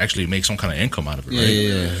fucking actually make some kind of income out of it, right?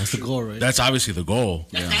 Yeah. That's the goal, right? That's obviously the goal.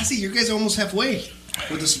 I see you guys are almost halfway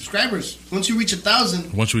with the subscribers. Once you reach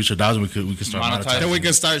 1,000, Once we reach 1,000, we could start Monetize. monetizing. Then we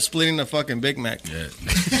can start splitting the fucking Big Mac. Yeah.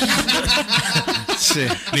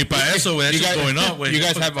 Shit. Ni pa eso, güey. That's just going up, güey. You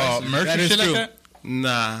guys have merch That and is shit true. like that?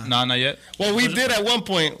 Nah. No, not yet. Well, we did at one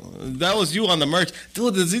point. That was you on the merch.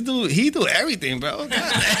 Dude, does he do everything, bro?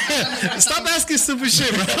 Stop asking stupid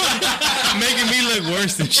shit, bro. Making me look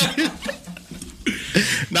worse than shit.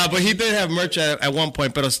 Nah, but he did have merch at one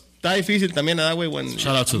point, pero está difícil también that way when...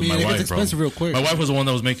 Shout out to I mean, my it gets wife, bro. expensive real quick. My wife was the one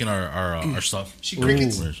that was making our stuff. she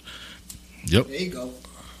crickets. Yep. There you go.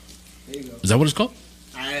 Is that what it's called?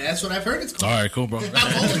 That's what I've heard it's All called. right, cool, bro.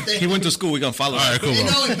 He went to school, we gonna follow All right, cool, You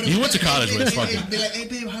know it, bro. but You went to college, but it's fucking. Be like, hey,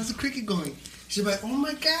 babe, how's the cricket going? She's like, oh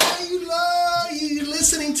my God, you're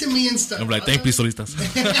listening to me and stuff. I'm like, thank pistolistas. You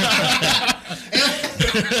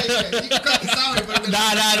can cut this out, but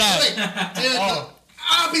Nah.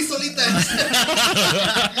 pistolitas.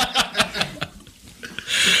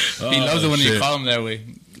 He loves it when you shit. call him that way.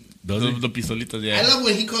 Does he? The pistolitas, I yeah. love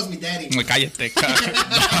when he calls me daddy. Like, cállate, cara.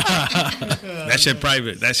 That shit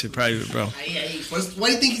private, bro. Why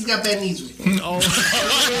do you think he's got bad knees? All right,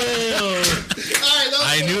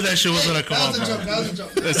 I knew that shit was gonna come up, bro. That was a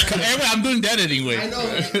joke. Anyway, I'm doing that anyway. I know.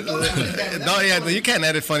 No, you can't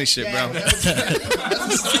edit funny shit, bro. That's a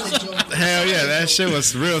solid joke. Hell yeah, that shit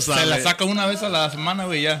was real Se la solid. saca una vez a la semana,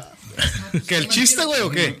 güey, ya. ¿Que el chiste, güey, o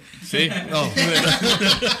qué? Sí. Oh,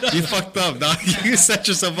 you fucked up, dog. You set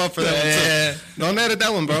yourself up for that one. Yeah. Don't edit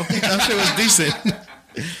that one, bro. That shit was decent.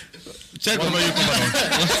 Check What about you, compadre?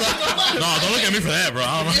 No, don't look at me for that, bro.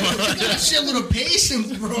 I don't know. You got a shitload of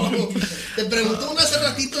patience, bro. Te preguntó una hace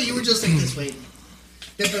ratito, you were just like this waiting.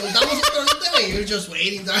 Te preguntamos otra ahorita, and you're just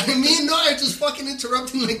waiting. I mean, no, I just fucking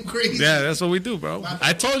interrupting like crazy. Yeah, that's what we do, bro.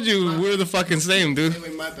 I told you we're the fucking same, dude.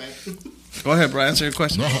 Anyway, my bad. Go ahead, bro. Answer your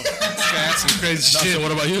question. No. This guy asked some crazy So shit.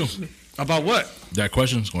 what about you? About what? That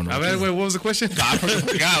question's going I on. mean, wait, what was the question? Where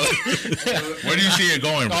do you see it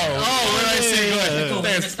going, bro? Oh, where do I see it going?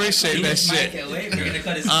 Thanks, appreciate that shit. We're gonna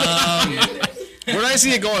cut his Where do I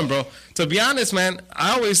see it going, bro? To be honest, man,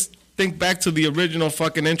 I always think back to the original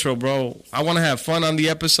fucking intro, bro. I want to have fun on the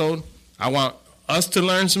episode. I want us to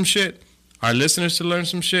learn some shit, our listeners to learn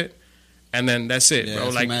some shit, and then that's it, Yeah, bro.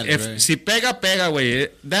 that's Like, what matters, if right? si pega, way,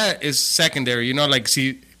 that is secondary, you know, like,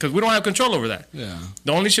 see, because we don't have control over that. Yeah.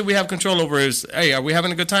 The only shit we have control over is, hey, are we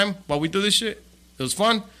having a good time while we do this shit? It was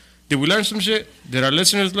fun. Did we learn some shit? Did our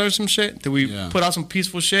listeners learn some shit? Did we Yeah. put out some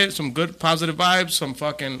peaceful shit, some good positive vibes, some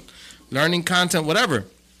fucking learning content, whatever?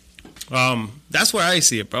 That's where I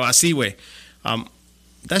see it, bro. I see way.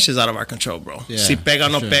 That shit's out of our control, bro. Yeah, Si pega,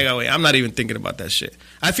 no for sure. pega, way. I'm not even thinking about that shit.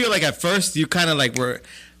 I feel like at first you kind of like were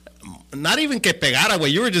not even que pegara, way.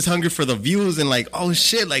 You were just hungry for the views and like, oh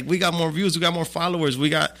shit, like we got more views, we got more followers, we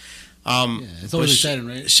got. It's always but exciting,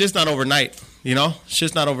 right? Shit's not overnight, you know.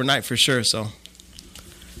 Shit's not overnight for sure. So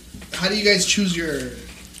How do you guys choose your,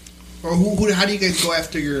 or who? How do you guys go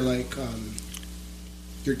after your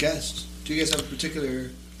your guests? Do you guys have a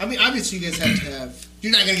particular? I mean, obviously you guys have to have.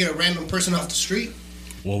 You're not gonna get a random person off the street.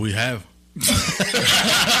 Well, we have.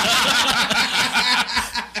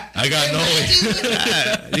 I got no.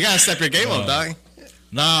 you gotta step your game up, dog.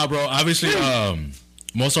 Nah, bro. Obviously,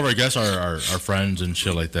 most of our guests are friends and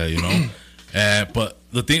shit like that, you know. But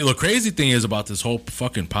the crazy thing is about this whole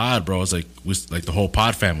fucking pod, bro. Is like the whole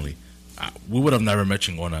pod family. We would have never met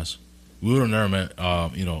Chingonas. We would have never met.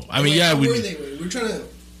 You know, I mean, Wait, yeah, how we. were they? We're trying to.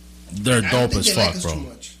 They're I don't dope think as they fuck, like us bro. too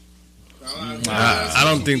much. I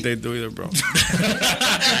don't think they do either, bro.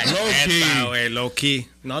 Low key. Low key.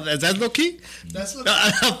 No, that's low key? That's what. No,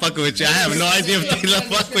 I'm fucking with you. I have no idea if they love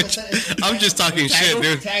fuck with you. I'm just talking shit,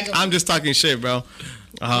 dude. Tag 'em. I'm just talking shit, bro.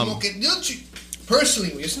 Como que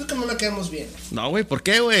personally, yo siento que no la quedamos bien. No, wait, ¿por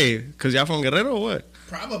qué, güey? Because y'all from Guerrero or what?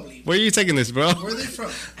 Probably. Where are you taking this, bro? Where are they from?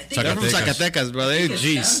 I think They're from Zacatecas, bro. They it's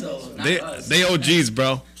G's. them, though, not us. They OGs,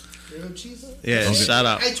 bro. Real cheese? Yeah, shout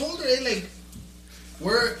out. I told her, hey, like,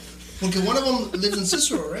 we're. Porque one of them lives in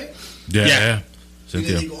Cicero, right? Yeah. Yeah. yeah. And then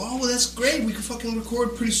Cynthia. they go, oh, well, that's great. We can fucking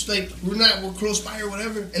record pretty, like, we're close by or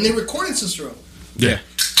whatever. And they record in Cicero. Yeah.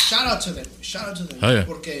 Shout out to them. Shout out to them. Oh, yeah.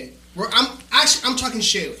 Porque I'm talking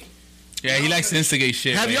shit. Like, Yeah, he likes to instigate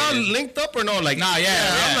shit. Have like, y'all it's- linked up or no? Like, Nah,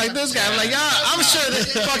 yeah. I'm like this guy. I'm like, yeah. I'm sure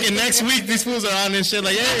that fucking next week these fools are on and shit.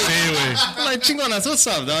 Like, hey, I'm like, chingonas, what's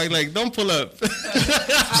up, dog? Like, don't pull up.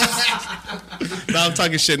 Nah, I'm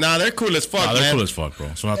talking shit. Nah, they're cool as fuck, Nah, they're man. cool as fuck,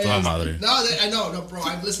 bro. Son a toda madre. No, I know, no, bro.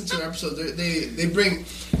 I've listened to their episodes. They bring.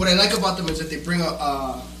 What I like about them is that they bring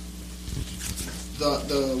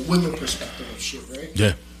the women perspective of shit, right?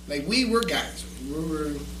 Yeah. Like we're guys.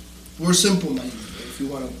 We're simple minded. If you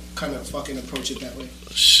want to kind of fucking approach it that way.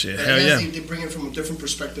 Shit, But hell I guess yeah. they bring it from a different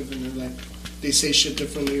perspective, and they're like, they say shit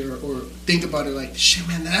differently, or think about it like, shit,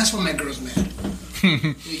 man, that's why my girl's mad.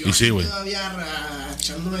 Y sí, güey.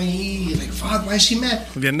 Echando ahí, like, fuck, why is she mad?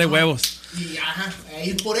 Bien de huevos. Y ajá,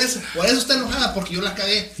 ahí por eso está enojada, porque yo la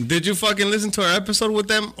cagué. Did you fucking listen to our episode with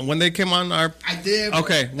them when they came on our? I did. Bro.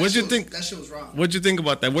 Okay, That what'd you shit think? That shit was wrong. What'd you think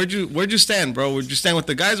about that? Where'd you stand, bro? Would you stand with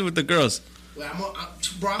the guys or with the girls? Well,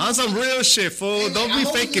 bro, On some real shit, fool. Hey, Don't I'm be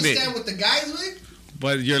always faking gonna it. stand with the guys, güey.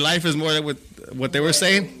 But your life is more like with what they were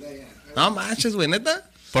saying. Yeah. No manches, güey, neta.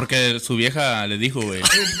 Porque su vieja le dijo, güey.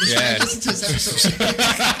 Yeah. Yeah. Listen to this episode.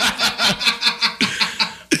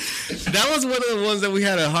 That was one of the ones that we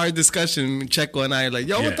had a hard discussion, Checo and I, like,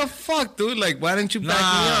 yo, Yeah. what the fuck, dude? Like, why didn't you back me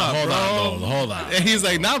Nah, up, hold bro? on, bro. Hold on. And he's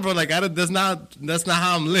like, nah, bro, like, that's not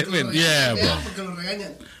how I'm living. Yeah, bro. Porque lo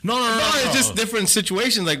regañan. No, it's just different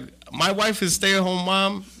situations. Like, my wife is stay-at-home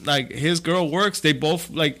mom. Like, his girl works. They both,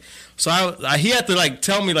 like, so he had to, like,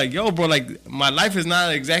 tell me, like, yo, bro, like, my life is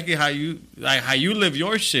not exactly how you live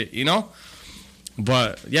your shit, you know?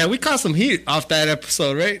 But, yeah, we caught some heat off that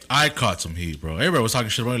episode, right? I caught some heat, bro. Everybody was talking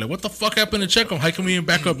shit about it. Like, what the fuck happened to Checo? How come we didn't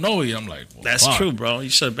back up Noe? I'm like, well, That's fuck. true, bro. You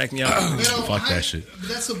should have backed me up. Pero, Fuck that shit. But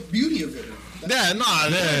that's the beauty of it. Yeah,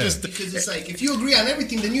 yeah. Because it's like, if you agree on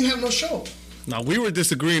everything, then you have no show. No, we were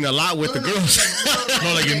disagreeing a lot with the girls.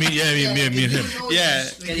 No, like me, yeah, me and him. Yeah.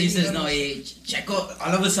 Que dices, no, Checo,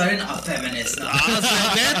 all of a sudden, a feminist. No? I was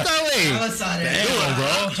like, neta, All güey. of a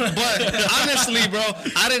sudden. Bro. But honestly, bro,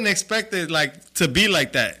 I didn't expect it like to be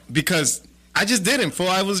like that because I just didn't. Fool,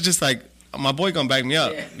 I was just like, my boy gonna back me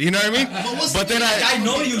up. Yeah. You know what I mean? But then I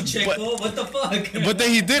know you, Checo. What the fuck? but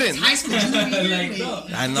then he didn't. High school junior year, Like, güey. no.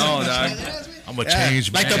 I know, dog. I'm a Yeah.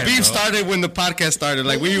 change Like the man, beef bro. started when the podcast started.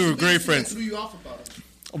 Like we were great friends. Threw you off about it.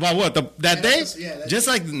 About what? That Yeah, day? that Just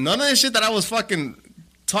like none of the shit that I was fucking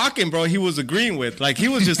talking, bro, he was agreeing with. Like he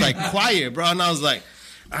was just like quiet, bro. And I was like,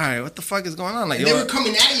 all right, what the fuck is going on? Like, And they yo, were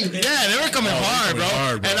coming at you. yeah, they were coming hard, bro.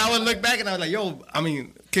 hard, bro. And I would look back and I was like, yo, I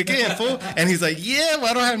mean, kick in, fool. And he's like, yeah, well,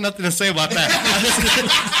 I don't have nothing to say about that.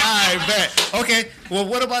 All right, bet. Okay, well,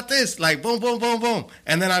 what about this? Like, boom, boom, boom, boom.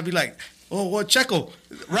 And then I'd be like, oh, well, Checo,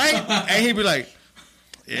 right? And he'd be like,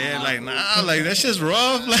 yeah, like, nah, like, that's just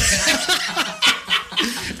rough. Bro,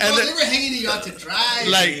 And they then, were hanging you out to dry.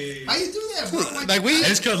 like, How you do that, bro? like we,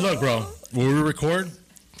 It's because, look, bro, when we record,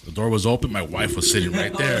 the door was open. My wife was sitting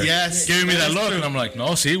right there. Yes. Giving me that look. And I'm like,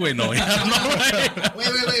 no, see, wait, no. I'm not right.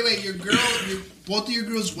 Wait. Both of your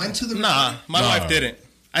girls went to the nah, my Nah. wife didn't.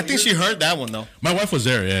 I think she heard that one, though. My wife was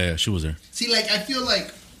there. Yeah, she was there. See, like, I feel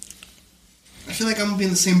like I'm gonna be in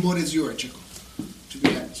the same boat as you are, Chico. To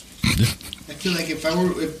be honest. I feel like if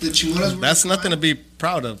the Chingonas were... That's nothing to be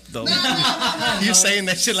proud of, though. You saying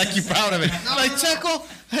that shit like you're proud of it. Like, Checo,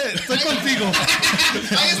 estoy contigo.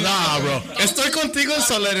 Nah, bro. Estoy contigo en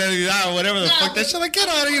solidaridad or whatever the fuck that shit. Like, get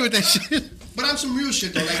out of here with that shit. But I'm some real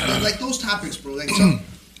shit, though. Like those topics, bro.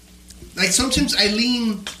 Like, sometimes I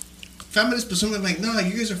lean feminist, but sometimes I'm like, nah,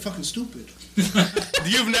 you guys are fucking stupid.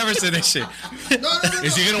 You've never said that shit. No.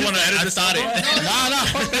 Is he going to want to edit this out? Nah,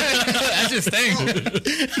 fuck that. That's just thing.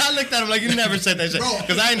 I looked at him like, you never said that shit. Bro.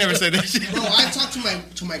 Because I ain't never said that shit. Bro, I talk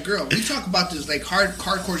to my girl. We talk about this like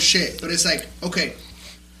hardcore shit, but it's like, okay,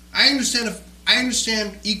 I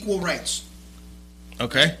understand equal rights.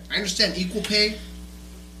 Okay. I understand equal pay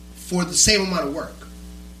for the same amount of work.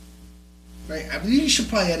 right? I believe you should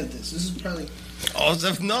probably edit this. This is probably. Oh,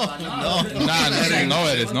 no. Nah, no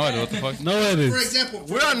edits. What the fuck? No edits. For example,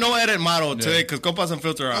 We're on no edit model today because compas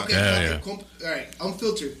unfiltered on. okay, Yeah, all right,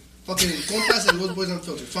 unfiltered. Fucking compas and those boys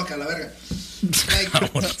unfiltered. Fuck a la verga. Like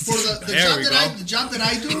for the job that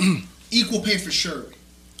I do, equal pay for sure.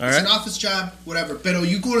 All It's right. an office job, whatever. But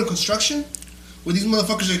you go to construction, where these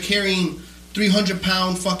motherfuckers are carrying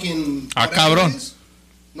 300-pound fucking. whatever cabrón. it is,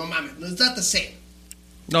 No mames, no, it's not the same.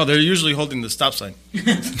 No, they're usually holding the stop sign.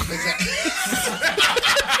 Exactly.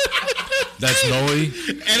 That's Noe.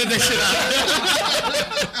 Edit that shit out.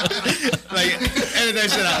 Like, edit that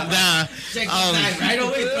shit out. Nah. Check that right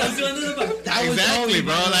away. Throws you under the bus. That was Exactly, Noe,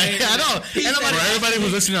 bro. man. Like, I know. He And I'm said- For everybody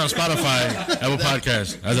who's listening on Spotify, Apple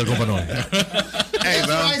Podcast, as a compa Noe. Hey,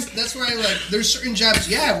 bro. That's why, like, there's certain jobs,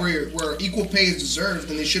 where equal pay is deserved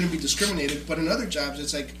and they shouldn't be discriminated. But in other jobs,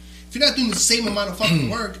 it's like, if you're not doing the same amount of fucking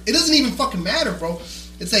work, it doesn't even fucking matter, bro.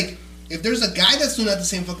 It's like, if there's a guy that's doing not the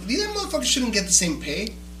same fucking, these motherfuckers shouldn't get the same pay.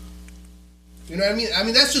 You know what I mean? I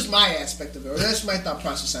mean, that's just my aspect of it, or that's my thought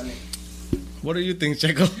process on it. What do you think,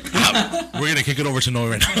 Checo? We're gonna kick it over to Noe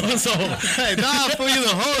right now. So Hey, nah, for you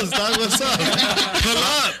the host, dog. What's up? Pull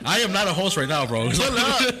up. I am not a host right now, bro. Pull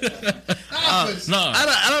up. No.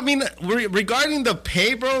 I don't mean regarding the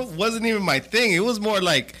pay, bro. Wasn't even my thing. It was more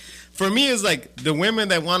like, for me, it's like the women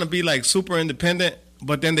that want to be like super independent,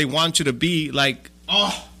 but then they want you to be like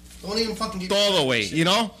Oh, don't even fucking get all the way, you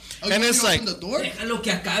know. Oh, And you it's want like me to open the door? Déjalo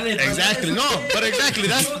que acabe. exactly but exactly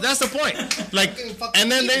that's the point. Like,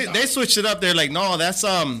 and then they switched it up. They're like, no, that's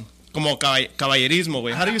como caballerismo,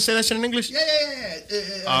 way. How do you say that shit in English?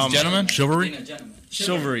 Yeah. Gentlemen, chivalry.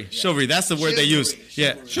 Chivalry. That's the word they use.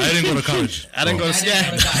 Yeah. I didn't go to college. I didn't go.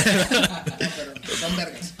 Yeah. Some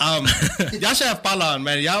vergas. Y'all should have Paula on,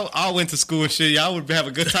 man. Y'all all went to school and shit. Y'all would have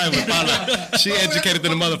a good time with Paula. She educated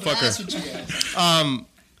than a That's motherfucker. what you got.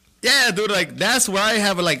 Yeah, dude. Like, that's where I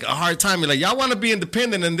have like a hard time. You're like, y'all want to be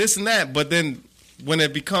independent and this and that, but then when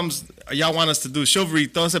it becomes y'all want us to do chivalry,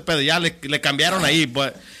 todo ese pedo, ya le cambiaron ahí.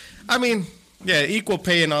 But I mean, yeah, equal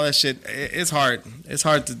pay and all that shit. It's hard. It's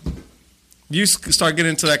hard to. You start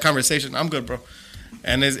getting into that conversation. I'm good, bro.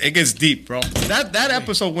 And it gets deep, bro. That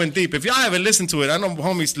episode went deep. If y'all haven't listened to it, I know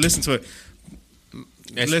homies listen to it.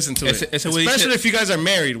 Listen to it. Especially if you guys are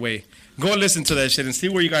married, way. Go listen to that shit and see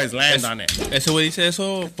where you guys land on it. Ese güey dice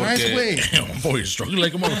eso Nice porque way. Damn, boy, you're struggling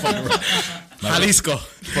like a motherfucker. Bro. Jalisco.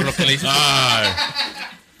 por lo que le dice. All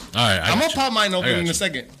right. I'm going to pop mine I open got in you. a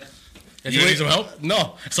second. You need some help?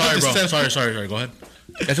 No. Sorry, bro. Just- Sorry. Go ahead.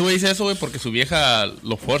 Ese güey dice eso, güey, porque su vieja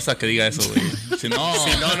lo forza que diga eso, güey. Si no,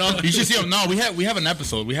 no. You should see him. No, we have an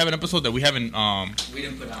episode. We have an episode that we haven't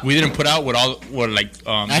We didn't put out. with all like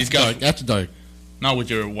these guys. After dark. No,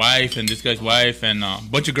 with your wife and this guy's wife and a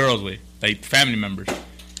bunch of girls, way, like family members,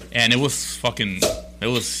 and it was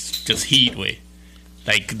just heat, way.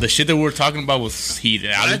 Like the shit that we were talking about was heat.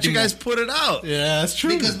 Why didn't you guys put it out? Yeah, that's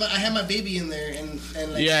true. Because I had my baby in there, and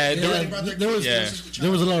like, Yeah, they brought their there was- kids,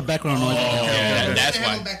 There was a lot of background noise. Yeah, that's They have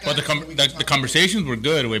why. them back But on so we can the talk. conversations were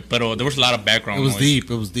good, way, but there was a lot of background. It was noise.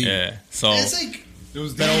 deep. It was deep. Yeah, so. It's like It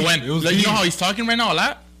was Pero deep. when It was like, you deep. know how he's talking right now a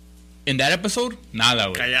lot in that episode, nada,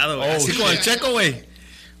 güey. Callado, güey. Así como el Checo, güey.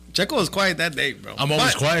 Checo was quiet that day, bro. I'm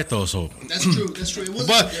always But- quiet though, so that's true. It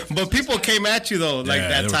wasn't But people came at you though, like Yeah,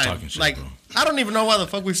 that they were time. talking shit, Like, bro. I don't even know why the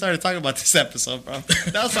fuck we started talking about this episode, bro.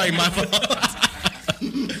 That was probably my fault.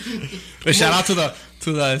 But shout out to the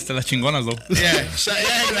las chingonas though. Yeah,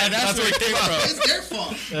 that's where it came from. It's their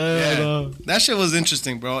fault. That shit was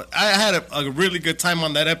interesting, bro. I had a really good time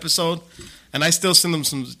on that episode, and I still send them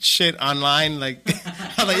some shit online. Like,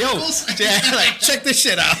 I'm like, yo, yeah, like, check this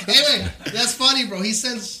shit out. Anyway, that's funny, bro. He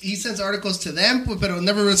sends articles to them, but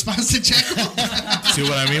never responds to Checo. see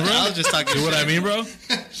what I mean, bro? I was just talking. See what I mean, bro?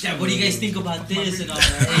 Yeah, what do you guys think about this and all that?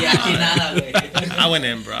 Hey, aquí nada, güey. I went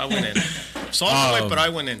in, bro. I went in. Soft way, but I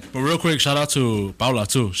went in. But real quick, shout out to Paula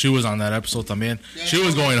too. She was on that episode también. She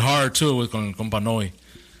was going hard too with con Noe.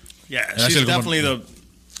 Yeah, That she's shit go- definitely the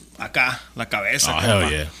acá la cabeza. Oh hell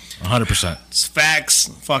compa. yeah, 100%. It's facts,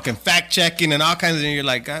 fucking fact checking, and all kinds of. And you're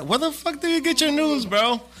like, where the fuck do you get your news,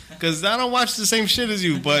 bro? Because I don't watch the same shit as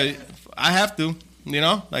you, but I have to. You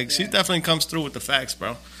know, like she definitely comes through with the facts,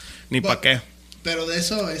 bro. Ni pa But- qué. Pero de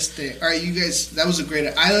eso, all right, you guys, that was a great.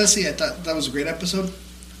 I honestly, I thought that was a great episode.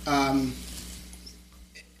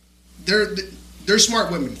 They're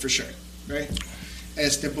smart women for sure, right?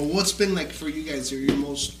 But what's been like for you guys?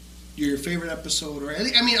 Your favorite episode, or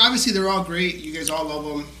I mean, obviously they're all great. You guys all love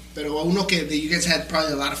them. But uno que you guys had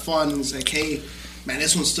probably a lot of fun. It's like, hey, man,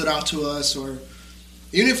 this one stood out to us, or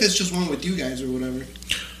even if it's just one with you guys or whatever.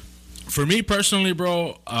 For me personally,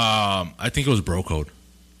 bro, I think it was Bro Code.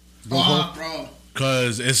 Oh, bro.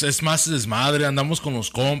 Cause es más desmadre. Andamos con los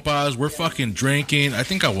compas. We're fucking drinking. I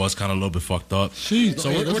think I was kind of a little bit fucked up. Jeez, So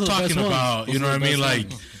hey, we're those are the talking best about, ones. you know Those what I are the mean?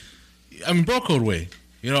 best Like, I mean, bro code way.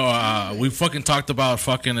 You know, we fucking talked about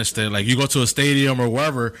fucking like you go to a stadium or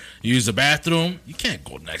wherever, you use the bathroom, you can't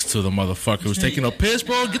go next to the motherfucker who's taking a piss,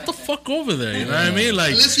 bro. Get the fuck over there. You know what I mean?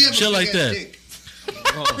 Like Unless you have shit a like big-ass that. dick.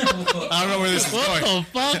 I don't know where this is going. Oh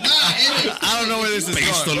fuck! Nah, and I don't know where this is going.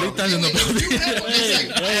 Pistolitas in the building.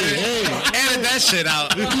 Edit that shit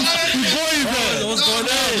out.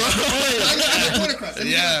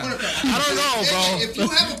 Yeah. I don't know, bro. If you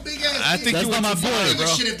have a big ass, I think That's you not went my too far, boy, bro.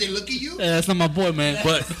 shit if they look at you. Yeah, that's not my boy, man.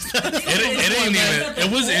 But it ain't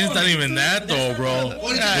even. It's not even that though, bro.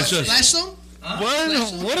 What Yeah, is it's it? just- Flash zone?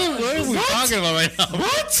 What are we talking about right now?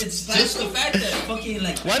 What? It's just the fact that fucking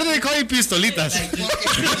like. Why do they call you pistolitas?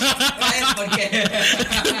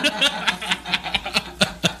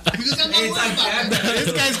 Because I'm not It's worried like about that. that.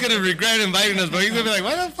 This guy's gonna regret inviting us, but he's gonna be like,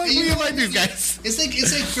 why the fuck do you invite these guys? It's like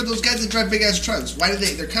for those guys that drive big ass trucks. Why do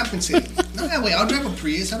they're compensating? No, that way I'll drive a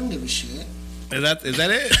Prius. I don't give a shit. Is that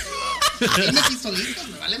it? Dime pistolitas,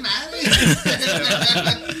 me vale madre.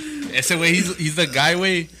 Ese way, he's the guy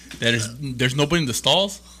way that there's nobody in the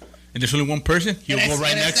stalls, and there's only one person. He'll go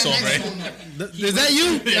right next to him, right? Is that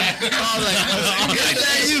you? Yeah. Oh, like, is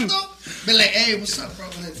that you? Be like, hey, what's up, bro?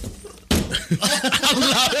 And then,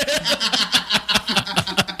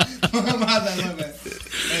 my bad.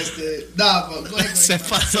 Nah, but go ahead. Se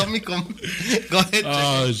pasó mi Go ahead.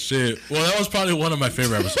 Oh shit! Well, that was probably one of my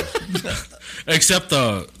favorite episodes, except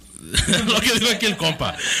lo que dijo aquí el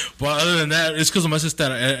compa. But other than that, it's because más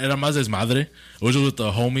era más desmadre. It was just with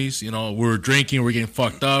the homies. You know, we were drinking, we're getting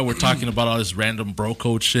fucked up, we're talking about all this random bro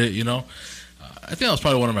code shit. You know, I think that was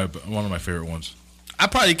probably one of my favorite ones. I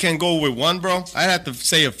probably can't go with one, bro. I have to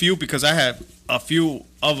say a few because I had a few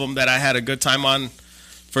of them that I had a good time on,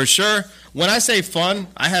 for sure. When I say fun,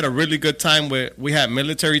 I had a really good time with. We had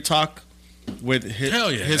military talk with his, Hell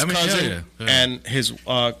yeah. his I mean, cousin hell yeah. and his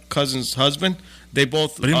cousin's husband. They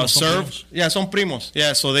both Primos, son served. primos. Yeah, son primos.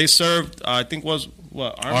 Yeah, so they served. I think was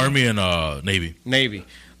what Army and Navy. Navy.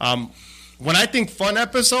 When I think fun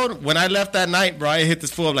episode, when I left that night, bro, I hit this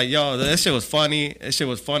fool up like, yo, that shit was funny. That shit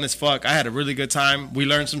was fun as fuck. I had a really good time. We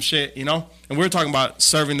learned some shit, you know? And we were talking about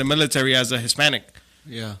serving the military as a Hispanic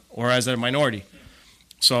Yeah. or as a minority.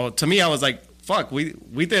 So to me, I was like, fuck, we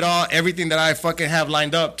did everything that I fucking have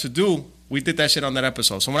lined up to do. We did that shit on that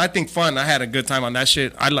episode. So when I think fun, I had a good time on that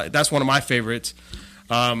shit. That's one of my favorites.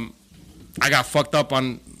 I got fucked up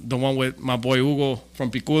on the one with my boy Hugo from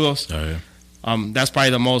Picudos. Oh yeah. That's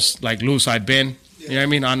probably the most like loose I've been. You know what I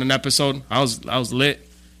mean? On an episode, I was lit.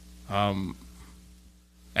 And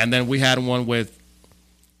then we had one with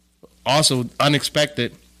also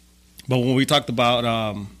unexpected, but when we talked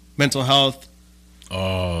about mental health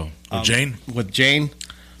Jane. with Jane,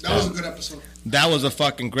 That was a good episode. that was a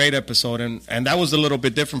fucking great episode, and that was a little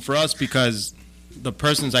bit different for us because the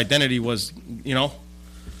person's identity was, you know.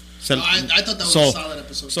 So, I thought that was a solid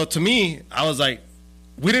episode. So to me, I was like,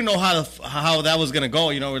 we didn't know how that was gonna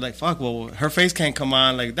go. You know, we're like, fuck. Well, her face can't come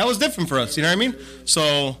on. Like that was different for us. You know what I mean?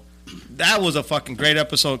 So that was a fucking great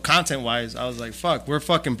episode, content wise. I was like, fuck, we're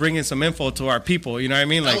fucking bringing some info to our people. You know what I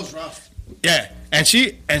mean? That Like, was rough. yeah. And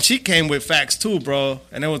she came with facts too, bro.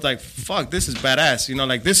 And it was like, fuck, this is badass. You know,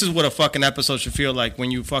 like this is what a fucking episode should feel like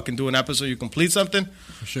when you fucking do an episode, you complete something.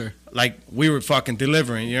 For sure. Like we were fucking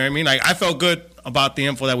delivering. You know what I mean? Like I felt good about the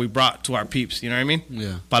info that we brought to our peeps. You know what I mean?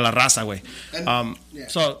 Yeah. Pa la raza, way. Yeah.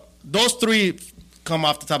 So those three come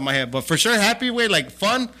off the top of my head, but for sure, happy way, like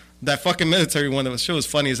fun. That fucking military one that was shit was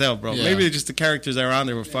funny as hell, bro. Yeah. Maybe just the characters that were on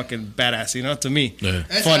there were fucking badass, you know. To me, Yeah.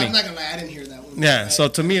 That's, funny. I'm not gonna lie, I didn't hear that one. Yeah. So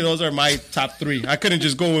to me, those are my top three. I couldn't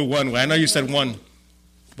just go with one way. I know you said one,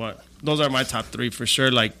 but those are my top three for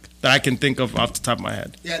sure. Like that I can think of off the top of my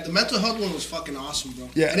head. Yeah, the mental health one was fucking awesome, bro.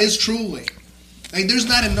 Yeah. It is truly. Like, there's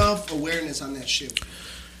not enough awareness on that shit.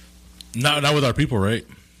 Not with our people, right?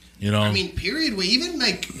 You know. I mean, period. Way even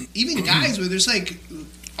guys where there's like,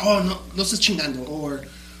 oh no estás chingando,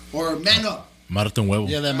 or man up. Márate un huevo.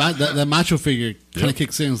 Yeah, that macho figure kind Yep. of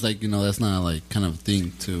kicks in. It's like, you know, that's not like kind of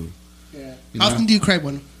thing to. Yeah. You How know? often do you cry,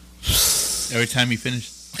 bueno? Every time he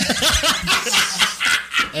finished.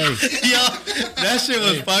 Hey, Yo, that shit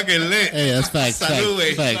was fucking lit. hey, that's facts. Salud,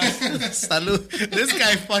 wey. Facts. facts. Salud. This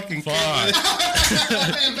guy fucking Fuck.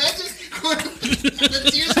 Imagine the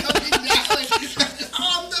tears coming down. Like,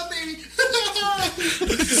 oh, I'm done, baby.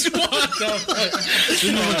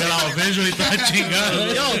 Eventually está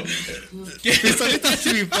chingado. Yo, this only thought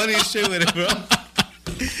to be funny as shit with it, bro.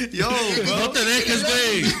 Yo, bro. No te dejes,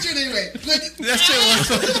 güey. Anyway, That shit was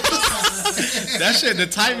That shit, the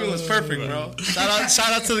timing was perfect, bro. Shout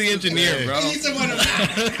out to the engineer, bro. He's the one.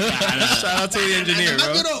 Shout out to the engineer,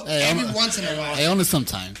 bro. Every once in a while. Hey, only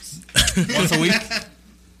sometimes. Once a week.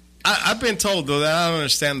 I've been told though that I don't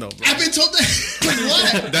understand though, bro. I've been told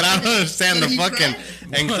that. What? That I don't understand Did the he fucking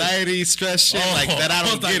cry? anxiety, stress shit like that. I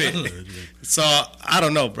don't get it. So I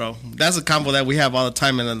don't know, bro. That's a combo that we have all the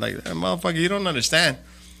time, and then like, motherfucker, you don't understand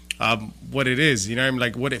what it is. You know what I mean?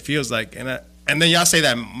 Like what it feels like, and then y'all say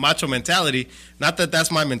that macho mentality. Not that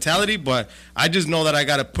that's my mentality, but I just know that I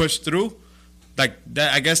gotta push through. Like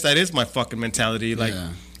that, I guess that is my fucking mentality. Like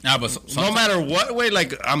Nah, but no matter what way,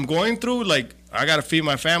 like I'm going through, like I gotta feed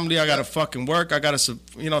my family, I gotta fucking work, I gotta, throw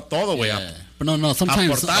the way up. But no,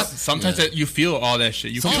 sometimes. sometimes that you feel all that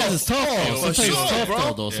shit. You Sometimes feel it's tough, though. for Sometimes it's sure, tough,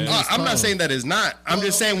 bro. though. Sometimes it's I'm not tough. saying that it's not. I'm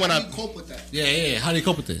just saying when How I do you cope with that? Yeah. How do you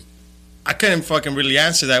cope with it? I couldn't fucking really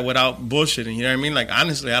answer that without bullshitting. You know what I mean? Like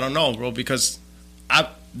honestly, I don't know, bro. Because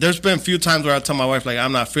there's been a few times where I tell my wife like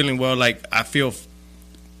I'm not feeling well. Like I feel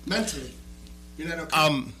Mentally, you're not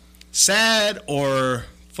okay. sad or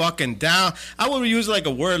fucking down. I would use like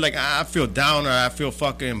a word like I feel down or I feel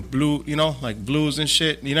fucking blue. You know, like blues and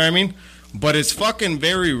shit. You know what I mean? But it's fucking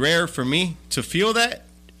very rare for me to feel that.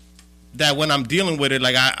 That when I'm dealing with it,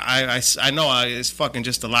 like I know it's fucking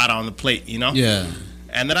just a lot on the plate. You know? Yeah.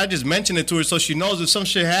 And then I just mention it to her so she knows if some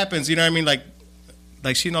shit happens, you know what I mean?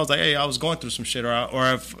 Like she knows, like, hey, I was going through some shit.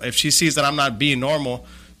 Or if she sees that I'm not being normal,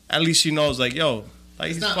 at least she knows, like, yo, like,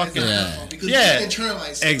 It's he's not, fucking. it's not her fault because Yeah. you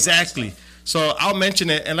internalize stuff. Exactly. So I'll mention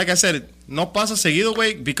it. And like I said, no pasa seguido,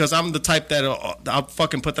 way, because I'm the type that I'll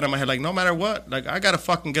fucking put that in my head. Like, no matter what, like, I got to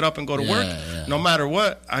fucking get up and go to work. Yeah. No matter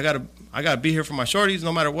what, I gotta be here for my shorties.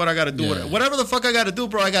 No matter what, I gotta do whatever the fuck I gotta do,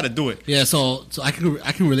 bro. I gotta do it. Yeah, so I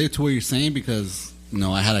can relate to what you're saying because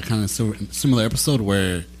I had a kind of similar episode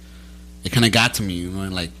where it kind of got to me,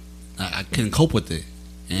 and like I couldn't cope with it,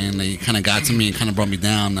 and like, it kind of got to me and kind of brought me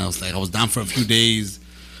down. I was down for a few days,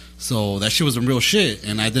 so that shit was some real shit,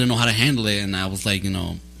 and I didn't know how to handle it, and I was like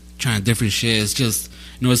trying different shit. It's just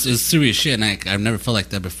it's serious shit, and I've never felt like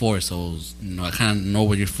that before, so it was, I kind of know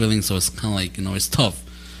what you're feeling, so it's kind of like it's tough.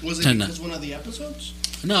 Was it Kinda. because one of the episodes?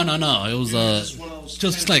 No. It was Just one of those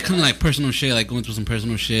just like kind of like personal shit, like going through some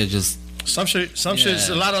personal shit. Just Some shit's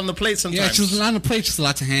a lot on the plate sometimes. yeah, it's just a lot on the plate, just a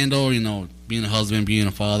lot to handle. Being a husband, being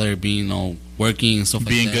a father, being working and stuff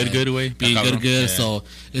Being like that. good way. Being good. Yeah. So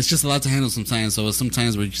it's just a lot to handle sometimes. So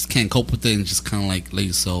sometimes we just can't cope with it and just kind of like let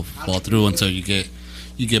yourself fall through until you get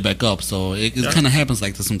back up. So it kind of happens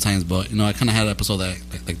like this sometimes. But I kind of had an episode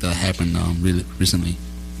that happened really recently.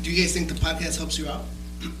 Do you guys think the podcast helps you out?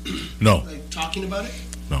 No. Like talking about it?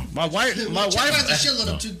 My wife.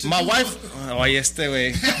 Oye, este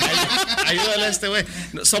güey. Ayúdale este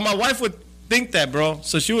güey. So my wife would think that, bro.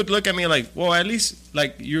 So she would look at me like, well, at least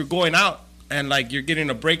like you're going out and like you're getting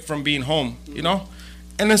a break from being home,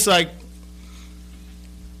 And it's like,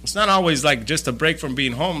 it's not always like just a break from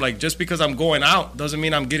being home. Like just because I'm going out doesn't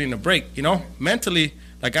mean I'm getting a break, Mentally,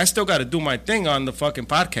 like I still got to do my thing on the fucking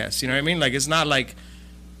podcast. You know what I mean? Like it's not like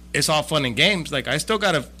it's all fun and games. Like I still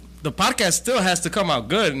got to. The podcast still has to come out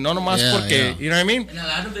good. No más porque, you know what I mean? And a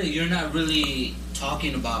lot of it, you're not really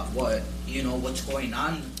talking about what's going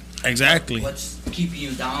on. Exactly. What's keeping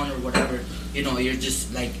you down or whatever. You're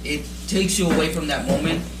just like, it takes you away from that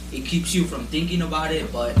moment. It keeps you from thinking about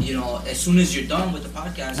it. But, as soon as you're done with the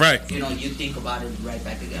podcast, right. You think about it right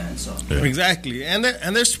back again. So Exactly. And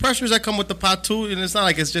there's pressures that come with the pod too. And it's not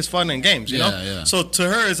like it's just fun and games, you know? Yeah. So to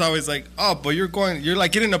her, it's always like, oh, but you're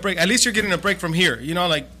like getting a break. At least you're getting a break from here,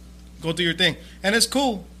 like, go do your thing, and it's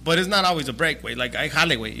cool, but it's not always a break. Wait, like I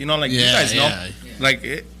jale, wait, you guys know, like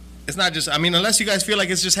it's not just. I mean, unless you guys feel like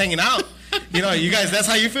it's just hanging out, you guys. That's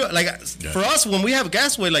how you feel. Like for us, when we have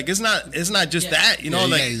gas, like it's not just that,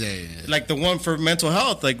 like the one for mental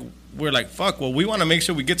health, like we're like fuck. Well, we want to make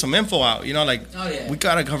sure we get some info out, we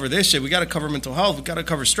gotta cover this shit. We gotta cover mental health. We gotta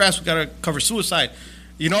cover stress. We gotta cover suicide,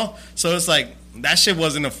 So it's like. That shit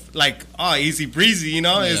wasn't easy breezy,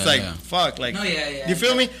 It's like fuck, like you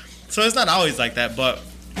feel me? So it's not always like that, but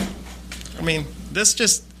I mean, this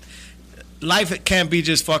just life can't be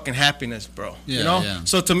just fucking happiness, bro. Yeah.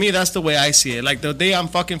 So to me, that's the way I see it. Like the day I'm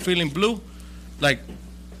fucking feeling blue, like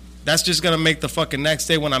that's just gonna make the fucking next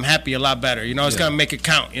day when I'm happy a lot better. It's gonna make it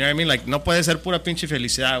count. You know what I mean? Like no puede ser pura pinche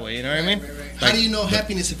felicidad, güey. You know what I mean? Right. How do you know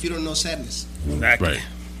happiness if you don't know sadness? Exactly.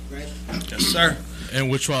 Right. Yes, sir. And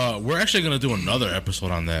which we're actually gonna do another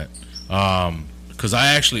episode on that, because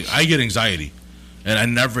I get anxiety, and I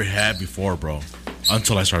never had before, bro,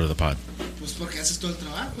 until I started the pod. Pues porque haces todo el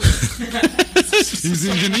trabajo. He's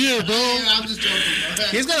an engineer, bro. I'm just joking, bro.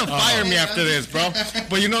 He's gonna fire me after this, bro.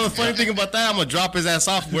 But the funny thing about that, I'm gonna drop his ass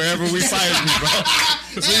off wherever we fire me, bro.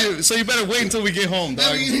 So you better wait until we get home, Now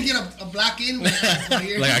dog. you're gonna get a block in. Like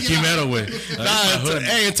Akeem Edoway.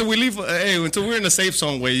 Hey, until we leave, until we're in the safe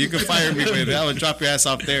zone way, you can fire me with it. I would drop your ass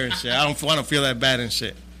off there and shit. I don't want to feel that bad and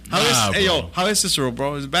shit. How is Cicero,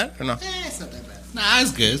 bro? Is it bad or no? It's not that bad. Nah,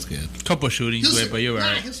 it's good. It's good. Couple shootings, but you're Nah,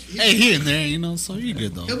 alright. Hey, here and there, you know, so you're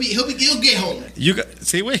good though. he'll get home. You got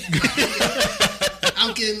see, wait.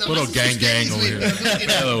 I'm kidding. Little gang over here.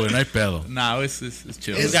 Pedo, güey, no hay pedo. Nah, it's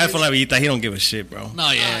chill. This guy for La Villita, he don't give a shit, bro.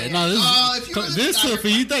 No, yeah, yeah. no, this If you wanna this stop-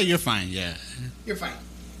 Fajita, you're fine. Yeah, You're fine.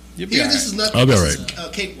 You'll be Here, alright. this is nothing. I'll be This alright. is a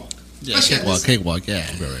cakewalk. yeah, Especially at cakewalk, this- cakewalk. Yeah,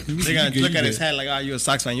 I'll be alright. They're gonna look at his head like, you a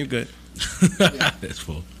Sox fan, you good. It's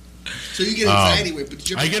full. So you get anxiety with, but did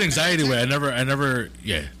you ever I get have anxiety an way. I never,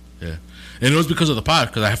 yeah. And it was because of the pod,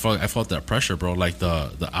 because I felt that pressure, bro. Like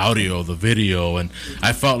the audio, the video, and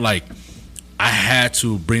I felt like I had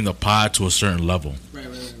to bring the pod to a certain level. Right.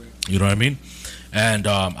 You know what I mean? And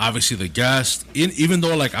obviously the guest, even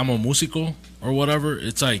though like I'm a musical or whatever,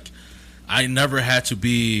 it's like I never had to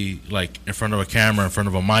be like in front of a camera, in front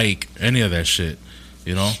of a mic, any of that shit.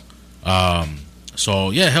 You know?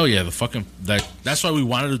 So yeah, hell yeah, that's why we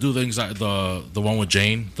wanted to do the one with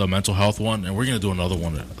Jane, the mental health one, and we're gonna do another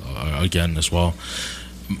one again as well.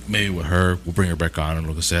 Maybe with her, we'll bring her back on and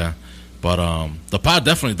lo que sea. But the pod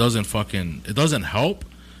definitely doesn't help.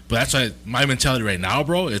 But that's why my mentality right now,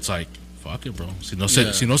 bro. It's like fuck it, bro. Si no se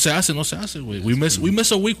hace, no se hace. We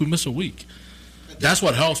miss a week. That's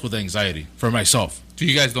what helps with anxiety for myself. So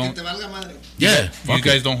you guys Que don't, te valga madre. Yeah, you fuck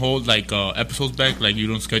guys it. don't hold like episodes back, like you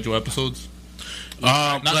don't schedule episodes.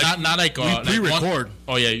 Not like we like pre-record. one-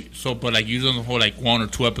 Oh yeah, so but like you don't hold like 1 or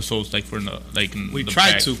 2 episodes like for the like. In We the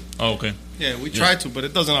try back. to. Oh okay. Yeah, we try to, but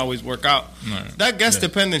it doesn't always work out. Right. That guest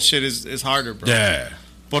dependent shit is harder, bro. Yeah.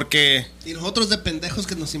 Porque Y nosotros de pendejos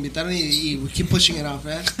que nos invitaron y we keep pushing it off,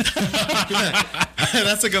 right?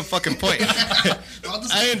 that's a good fucking point.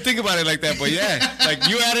 I didn't think about it like that, but yeah, like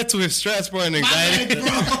you added to his stress, bro, and anxiety.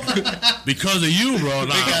 Because of you, bro.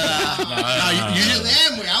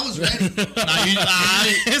 I was ready.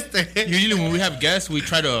 Usually when we have guests, we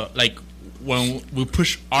try to like when we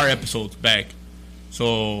push our episodes back.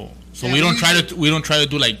 So Yeah, we don't try to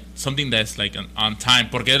do like something that's like on time.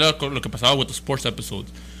 Porque era lo que pasaba with the sports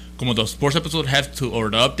episodes. Como the sports episodes have to, or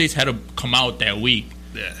the updates had to come out that week.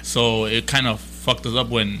 Yeah. So it kind of fucked us up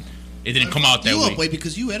when it didn't come out that You week. up, wait,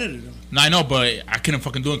 because you edited them. No, I know, but I couldn't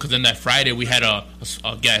fucking do it because then that Friday we had a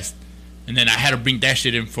guest, and then I had to bring that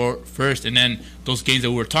shit in first, and then those games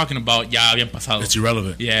that we were talking about, ya habían pasado. It's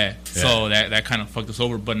irrelevant. Yeah, so that kind of fucked us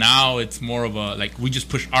over. But now it's more of a like we just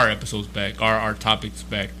push our episodes back, our topics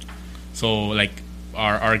back. So like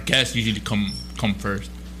our guests usually come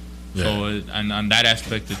first. Yeah. So and on that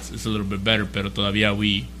aspect, it's a little bit better. Pero todavía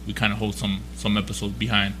we kind of hold some episodes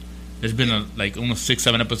behind. There's been like almost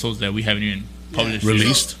 6-7 episodes that we haven't even published.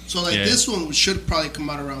 Released. So like Yeah. this one should probably come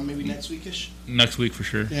out around maybe next weekish. Next week for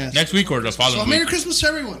sure. Yeah. Next week or the following So week. Merry Christmas to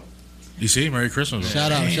everyone. You see, Merry Christmas. Bro.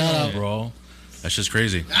 Shout out. bro. That's just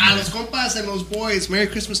crazy. Los compas and los boys. Merry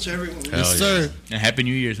Christmas to everyone. Hell Yes, yeah. sir. And Happy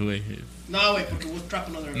New Year's way. No, wait, okay, we'll drop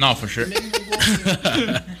another. No, for sure. Maybe we'll go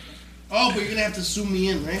here. Oh, but you're gonna have to zoom me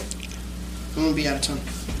in, right? I'm gonna be out of town.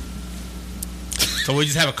 So we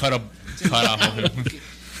just have a cut off of him.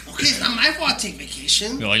 Okay, it's not my fault I take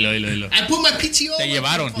vacation. Oilo. I put my PTO Te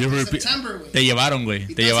llevaron. in You fucking repeat- September, güey. Te llevaron, güey.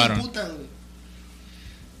 Y Te estás en llevaron. puta, güey.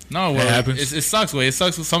 No, It well, happens. it sucks, way. It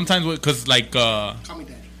sucks sometimes because like Call me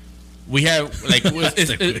daddy. we have like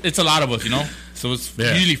it's a lot of us, you know. So it's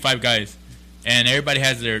Yeah. usually 5 guys, and everybody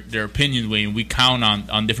has their opinions, way, and we count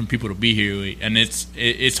on different people to be here, way, and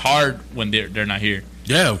it's hard when they're not here.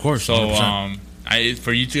 Yeah, of course. So 100%.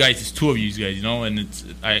 for you two guys, it's 2 of you guys, you know, and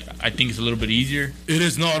I think it's a little bit easier. It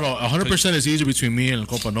is no 100% is easy between me and el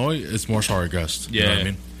compa Noy. It's more so our guest. You know what I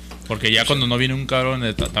mean? Porque ya cuando no viene un cabrón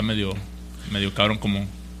está medio cabrón como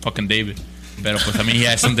fucking David. Pero pues I mean he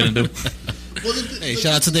has something to do. Well, Hey,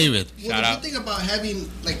 shout out to David. Well, Shout the out. good thing about having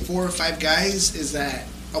like 4 or 5 guys is that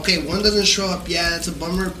okay, one doesn't show up. Yeah, that's a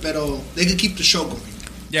bummer, but they could keep the show going.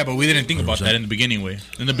 Yeah, but we didn't think about that in the beginning way.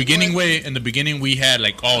 In the beginning we had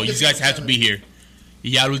like, oh, you guys have to be here.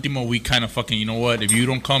 Y ya al último we kind of fucking, you know what? If you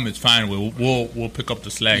don't come, it's fine. We'll pick up the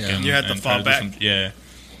slack. Yeah. And You had to and fall try do back. yeah.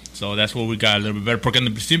 So that's what we got a little bit better. Porque en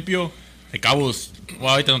el principio, like I was,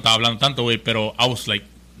 well, ahorita no estaba hablando tanto, güey, pero I was like,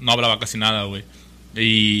 no hablaba casi nada, güey.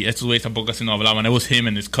 Y estos güeyes tampoco casi no hablaban. It was him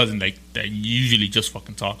and his cousin like that usually just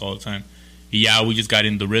fucking talk all the time. Yeah, we just got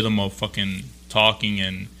in the rhythm of fucking talking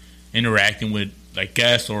and interacting with like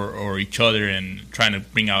guests or each other and trying to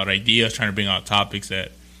bring out ideas, trying to bring out topics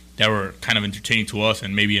that were kind of entertaining to us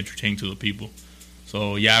and maybe entertaining to the people.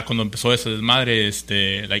 So yeah, cuando empezó ese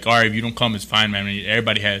desmadre, like, all right, if you don't come, it's fine, man.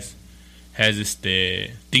 Everybody has has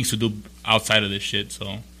things to do outside of this shit.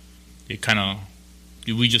 So it kind of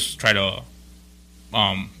we just try to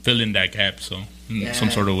fill in that gap. So in some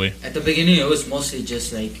sort of way. At the beginning, it was mostly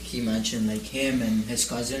just like he mentioned, like him and his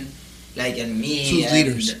cousin, like and me. Two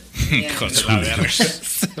leaders.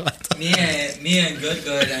 Me and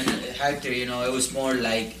Good and Hector. You know, it was more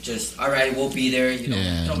like just all right, we'll be there. You know,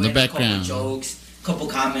 Yeah, throw in the in background. a couple jokes, couple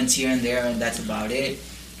comments here and there, and that's about it.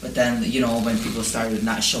 But then, you know, when people started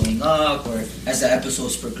not showing up, or as the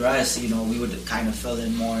episodes progressed, you know, we would kind of fill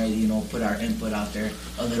in more, you know, put our input out there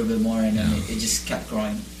a little bit more, and then it just kept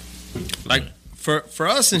growing. Like for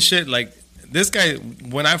us and shit, like this guy,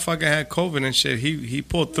 when I fucking had COVID and shit, he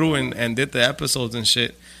pulled through and did the episodes and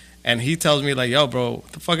shit. And he tells me like, yo, bro,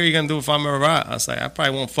 what the fuck are you gonna do if I'm ever out? I was like, I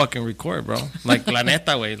probably won't fucking record, bro. Like la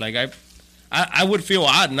neta way. Like I would feel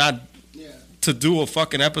odd not to do a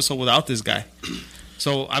fucking episode without this guy.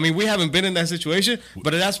 So I mean, we haven't been in that situation,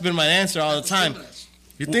 but that's been my answer all the time.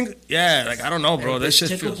 You think? Yeah, like I don't know, bro. That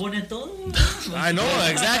shit feels. I know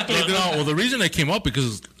exactly. Well, the reason I came up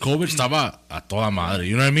because COVID estaba a toda madre.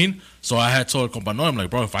 You know what I mean? So I had told compa, no, I'm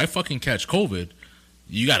like, bro, if I fucking catch COVID,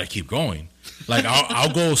 you gotta keep going. Like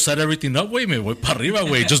I'll go set everything up. Wait, man, para arriba,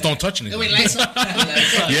 wait. Just don't touch anything.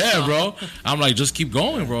 Yeah, bro. I'm like, just keep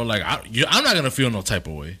going, bro. Like I'm not gonna feel no type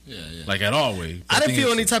of way. Yeah. Like at all way. I didn't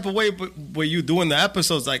feel any type of way, but when you doing the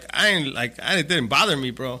episodes, like it didn't bother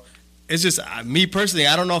me, bro. It's just me personally.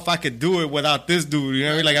 I don't know if I could do it without this dude. You know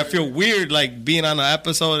what I mean? Like I feel weird, like being on an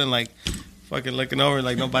episode and like fucking looking over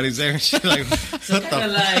like nobody's there and shit. Like So kind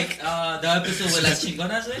of like the episode with Las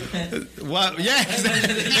Chingonas, right? what? Yeah,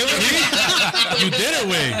 You did it,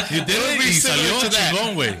 way. You did it. Y salió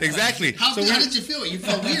chingón, way. Exactly. How did you feel? You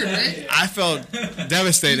felt weird, right? I felt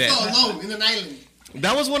devastated. You felt alone in an island.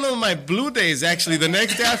 That was one of my blue days, actually. The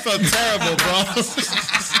next day, I felt terrible, bro.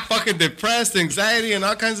 Fucking depressed, anxiety, and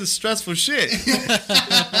all kinds of stressful shit.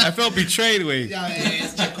 I felt betrayed, güey. Yeah,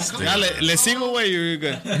 Ya, le sigo, güey. You're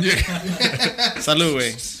good. Salud,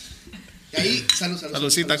 güey. Y ahí, salud.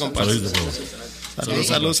 Saludcita, compas.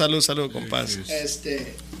 Salud, compas.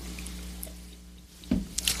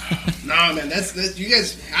 No, man, that's you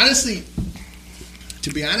guys. Honestly, to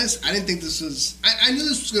be honest, I didn't think this was. I knew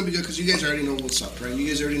this was gonna be good because you guys already know what's up, right? You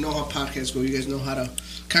guys already know how podcasts go. You guys know how the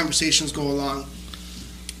conversations go along.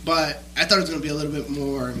 But I thought it was gonna be a little bit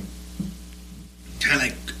more kind of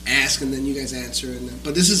like ask and then you guys answer.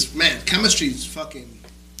 But this is, man, chemistry is fucking.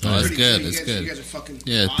 Oh, it's pretty good. You It's guys, good. You guys are fucking.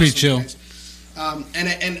 Yeah, it's awesome, pretty chill. guys.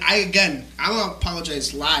 And I want to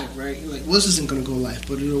apologize live, right? Like, well, this isn't gonna go live,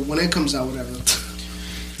 but when it comes out, whatever.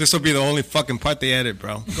 This will be the only fucking part they edit,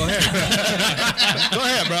 bro. Go ahead. Go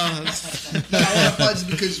aheid, bro. I want to apologize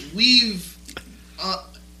because we've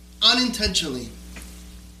unintentionally,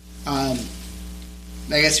 I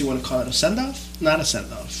guess you want to call it a send-off? Not a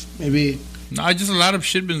send-off. Maybe. No, just a lot of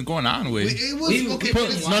shit been going on with. It was, okay, but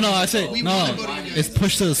it's- No, I say we no. wanna go to you guys. It's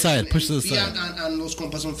pushed to the side. Push to the Be side. on Los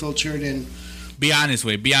Compas Unfiltered and Be honest,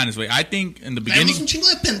 way. I think in the beginning. traemos un chingo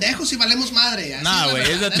de pendejos y valemos madre. Así Nah, la way.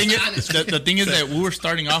 verdad. The That's thing is, honest. the thing is that we were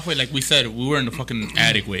starting off with, like we said, we were in the fucking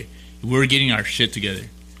attic way. We were getting our shit together.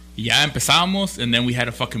 Ya empezamos, and then we had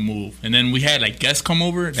to fucking move. And then we had like guests come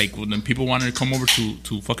over, like when people wanted to come over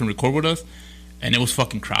to fucking record with us, and it was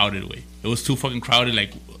fucking crowded, way. It was too fucking crowded,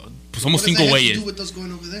 like somos What does that cinco have to güeyes. do with us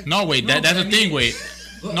going over there? No, wait, that's but the I mean- thing, wait.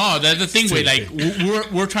 No, that's the thing, wait. Like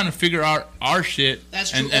we're trying to figure out our shit,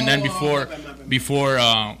 That's and true. and then Oh, before my bad.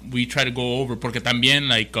 before we try to go over, porque también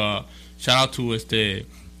like shout out to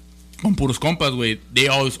Con Puros Compas, way. They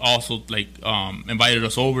always also like invited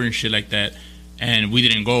us over and shit like that, and we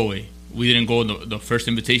didn't go away. We didn't go the first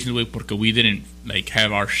invitation way porque we didn't like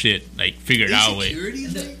have our shit like figured out way. Insecurity,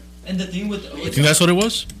 thing? And the thing with You think that's what it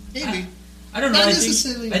was? Maybe. I don't know. Not I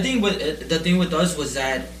necessarily. think with the thing with us was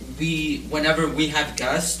that whenever we have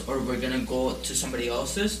guests or we're gonna go to somebody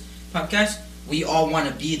else's podcast, we all want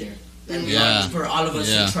to be there. And we Yeah. want for all of us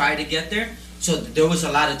Yeah. to try to get there. So there was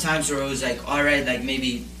a lot of times where it was like, all right, like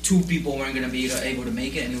maybe 2 people weren't gonna be able to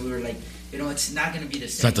make it, and we were like, you know, it's not gonna be the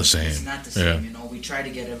same. not the same. It's not the same. Yeah. You know, we try to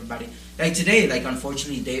get everybody. Like today, like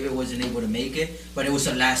unfortunately, David wasn't able to make it, but it was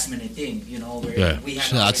a last minute thing. You know, where Yeah. we had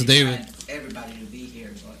Shout out to already David. planned everybody to be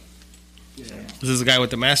here, but. So, yeah. This is the guy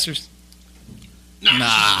with the masters. Nah,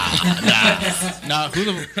 who's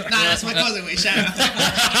the Nah, that's my cousin. Wait, shout out.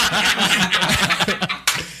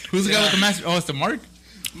 who's the guy with the master? Oh, it's the Mark.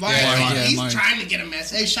 Mark, Yeah, he's Mark. trying to get a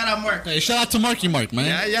mess. Hey, shout out Mark. Hey, shout out to Mark,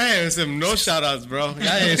 man. Yeah, ain't some no shout outs, bro.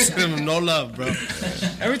 Yeah, ain't send him no love, bro.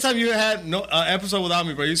 Every time you had no episode without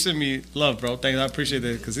me, bro, you send me love, bro. Thanks, I appreciate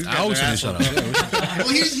that because I always send you shout out. Well,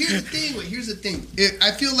 here's the thing. Here's the thing.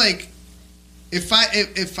 I feel like if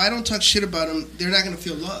I don't talk shit about them, they're not gonna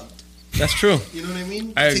feel loved. That's true. You know what I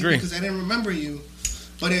mean? I agree. Because I didn't remember you.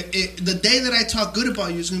 But the day that I talk good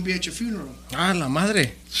about you is going to be at your funeral. Ah, la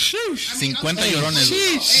madre. Sheesh. I mean, 50 I'm saying- llorones.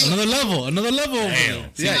 Hey, Another level. Another level. Damn.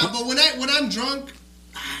 Yeah. no, but when I'm drunk,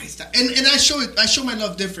 and I show my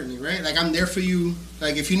love differently, right? Like I'm there for you.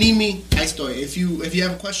 Like if you need me, I estoy. If you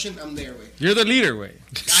have a question, I'm there, güey. You're the leader, güey.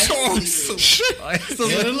 I am the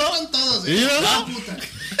leader, güey. Son todos, güey. La puta.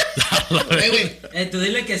 Hey, Tú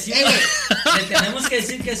dile que sí, Ey, güey. Le tenemos que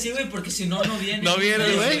decir que sí, güey, porque si no, no viene. No viene,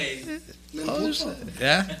 Pues, güey. me emputo.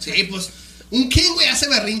 Yeah. Sí, pues un king, güey, hace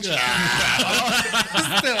berrinche.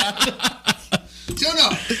 ¿Sí o no?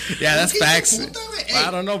 Yeah, that's Un king se facts. emputa, güey. Ey,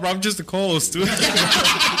 I don't know, bro. I'm just the co-host, dude.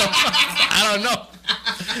 I don't know.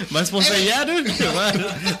 Am I supposed to say yeah, dude?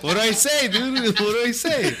 What do I say, dude? What do I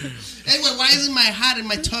say? Hey, wait, why isn't my hot in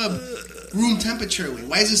my tub room temperature, wait?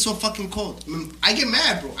 Why is it so fucking cold? I get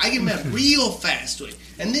mad, bro. I get mad real fast, wait.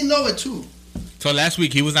 And they know it too. So last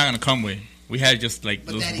week he was not gonna come with. We had just like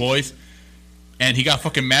But those Daddy- boys, and he got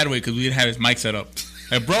fucking mad with because we didn't have his mic set up.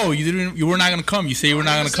 Like, bro, you were not gonna come. You say you were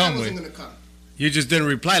not I gonna said I come wasn't with. gonna come. You just didn't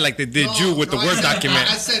reply like they did No, you with no, the Word I said, document.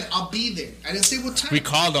 I said I'll be there. I didn't say what time. We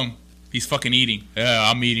called him. He's fucking eating. Yeah,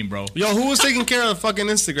 I'm eating, bro. Yo, who was taking care of the fucking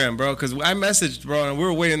Instagram, bro? Because I messaged, bro, and we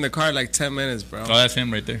were waiting in the car like 10 minutes, bro. Oh, that's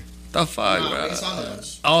him right there. The fuck, No, bro? it's all of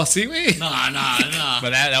us. Oh, see me? Nah.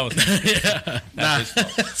 But that was that's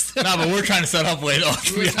his fault. Nah, but we're trying to set up way though.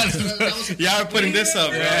 To be honest. Y'all are putting this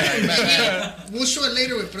up, bro. We'll show it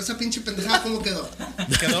later, güey. Pero esa pinche pendejada, ¿cómo quedó?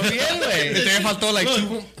 Quedó bien, güey. Te faltó like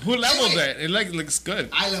two. Who leveled that? It like looks good.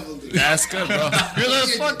 I leveled it. That's good, bro. You're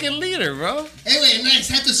the fucking leader, bro. Hey, güey, nice.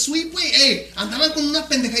 Had to sweep, güey. Hey, andaban con una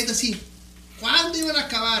pendejadita así. ¿Cuándo iban a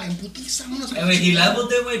acabar? En putiza, unos. Güey, he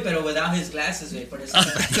leveled it, güey, pero without his glasses, güey. Por eso.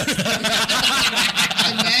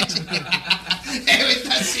 Imagine. Hey, güey,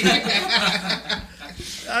 está así, güey.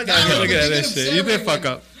 I gotta No, look but at they that get shit. upset You did right fuck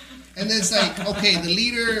now. up. And then it's like, okay, the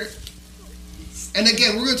leader. And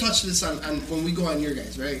again, we're gonna touch this on when we go on your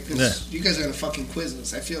guys, right? Because you guys are gonna fucking quiz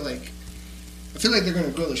us. I feel like they're gonna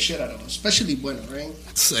grill the shit out of us, especially Bueno, right?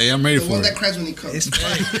 Hey, I'm ready The for one it. that cries when he comes.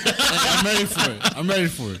 I'm ready for it. I'm ready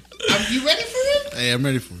for it. Are you ready for it? Hey, I'm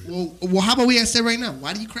ready for it. Well, how about we ask that right now?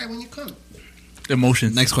 Why do you cry when you come?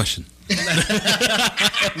 Emotions. Next question.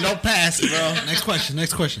 No pass, bro. Next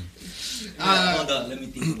question. Hold on, let me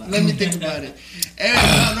think about it. Let me think about it.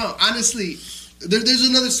 No, honestly, there's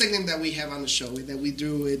another segment that we have on the show that we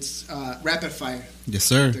do. It's rapid fire. Yes,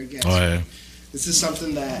 sir. Their guests. Oh yeah. This is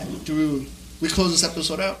something that we close this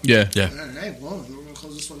episode out. Yeah. All right, well, we're gonna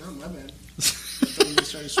close this one out. My bad. I thought we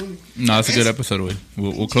started soon. No, it's a good episode. Way.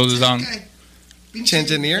 We'll close this down. Pinche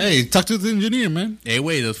Engineer. Hey, talk to the engineer, man. Hey,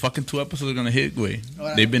 wait, those fucking 2 episodes are gonna hit. Way.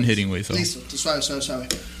 Alright, They've been please. hitting. Way. So. Listo, suave.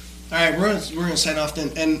 All right, we're gonna sign off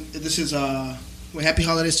then, and this is well, happy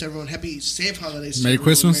holidays to everyone. Happy safe holidays. To Merry everyone.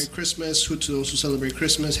 Christmas. Merry Christmas. Who to those who celebrate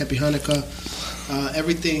Christmas. Happy Hanukkah.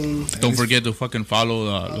 Everything. Don't forget to fucking follow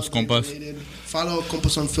Los Compas. Related. Follow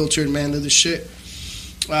Compas Unfiltered, man. They're the shit.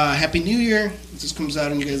 Happy New Year. This comes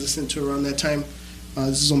out and you guys listen to it around that time.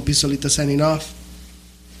 This is on Pistolita signing off.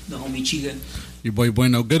 The homie Chiga. Your boy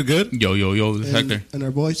Bueno. Good. Yo, this is Hector. And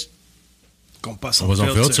our boys. Compas I was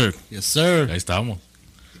unfiltered. Yes, sir. Ahí estamos.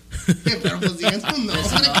 Pero pues digan tu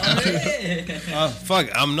nombre. Fuck,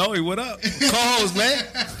 I'm Noe. What up? Co-host, man.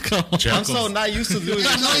 I'm so not used to doing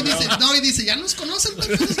this. No, y dice, ya nos conocen.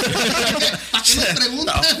 ¿Para qué nos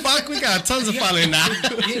preguntan? Fuck, we got tons of following now.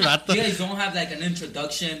 You guys don't have like an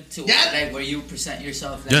introduction to Yeah. like where you present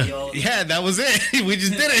yourself, like yo. Yeah, that was it. We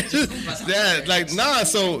just did it. Yeah, like, nah,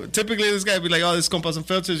 so typically this guy be like, oh, this Compas and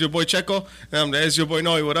Filters, your boy Checo. There's your boy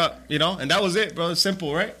Noe, what up? You know? And that was it, bro. It's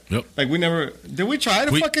simple, right? Yep. Like, we never, did we try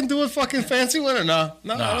to fucking do a fucking fancy one or no?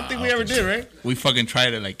 No, I don't think we ever did, right? We fucking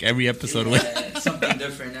tried it like every episode. Way. Yeah, something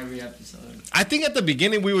different every episode. I think at the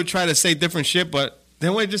beginning we would try to say different shit, but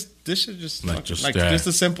then we this shit just, Like, like, just, like yeah. just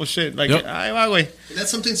the simple shit. Like, Yep. ay, va, güey. That's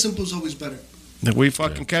something simple is always better. We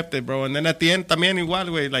fucking kept it, bro. And then at the end, también igual,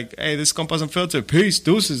 güey. Like, hey, this Compas Unfiltered. Peace,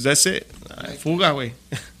 deuces, that's it. Fuga, güey.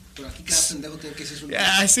 Pero aquí cada pendejo tiene que decir su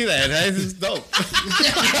Yeah, I see that. That is dope.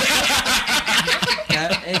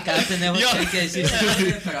 Cada pendejo Yo. tiene que decir su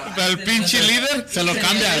nombre, Pero el pinche líder se lo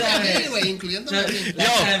cambia. nombre, güey, incluyendo a mí.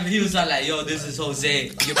 Last time he was all like, yo, this is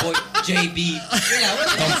Jose, your boy JB. Mira,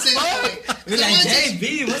 bueno, ese, güey. We're like,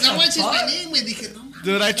 JB, what That one the is my fuck? name, güey. Dije, no, mames.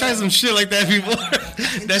 Dude, I tried some shit like that before.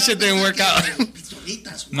 That shit didn't work out.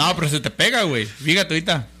 Pistolitas, güey. No, pero se te pega, güey. Fíjate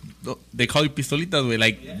ahorita. They call you pistolitas, güey.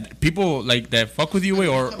 Like people like that fuck with you, güey,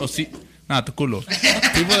 or see. Nah, tu culo.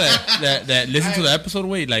 People that listen to the episode,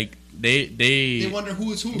 güey, like They wonder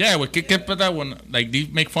who is who. yeah, güey. ¿Qué pasa when like they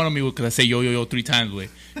make fun of me because I say yo 3 times, güey?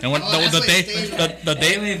 And when Oh, that's why it stays like the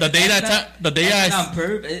day It's I on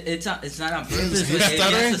purpose. It's not on purpose. It's Wait,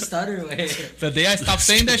 stuttering? it's a stutter. Wait. the day I stopped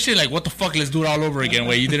saying that shit, like what the fuck, let's do it all over again.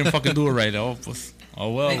 Wait, you didn't fucking do it right. Oh, pues,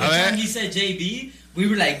 oh well. Like the time he said JB, we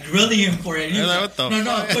were like grilling him for it. He You're was like, like, what the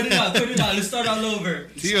no, put it out. Let's start all over.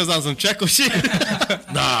 He was on some Checo shit.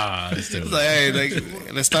 Nah, it's still. It's like, hey,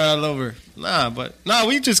 like, let's start all over. Nah,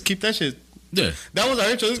 we just keep that shit. Yeah, That was our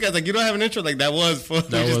intro. This guy's like, you don't have an intro? Like, that was. We that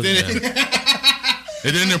just was. did it. Yeah.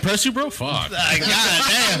 It didn't impress you, bro? Fuck. Like, God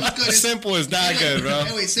damn. It's good. Simple is not good, bro.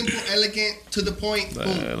 Anyway, simple, elegant, to the point.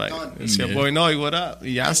 Boom, Like, done. it's your boy Noy, what up?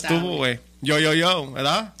 Ya estuvo, güey. Yo,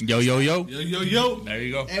 ¿verdad? Yo. Yo. There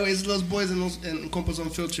you go. Anyways, those boys and compas on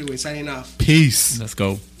filter, way signing off. Peace. Let's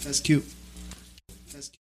go. That's cute.